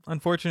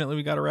 unfortunately,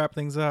 we got to wrap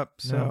things up.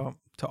 So,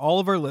 to all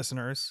of our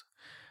listeners,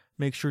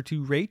 make sure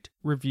to rate,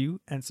 review,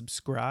 and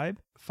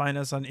subscribe. Find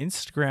us on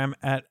Instagram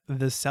at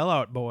The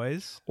Sellout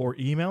Boys. Or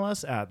email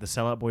us at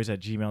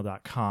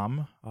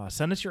theselloutboys@gmail.com.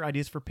 Send us your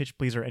ideas for Pitch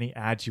Please or any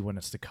ads you want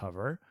us to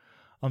cover.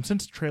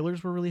 Since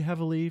trailers were really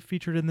heavily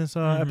featured in this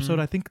episode,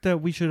 I think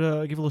that we should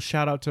give a little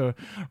shout out to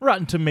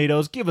Rotten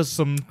Tomatoes. Give us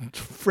some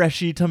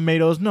freshy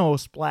tomatoes, no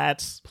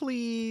splats.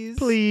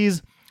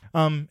 Please.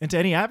 And to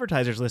any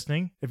advertisers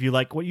listening, if you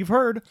like what you've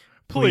heard,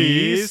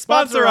 Please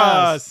sponsor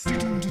us.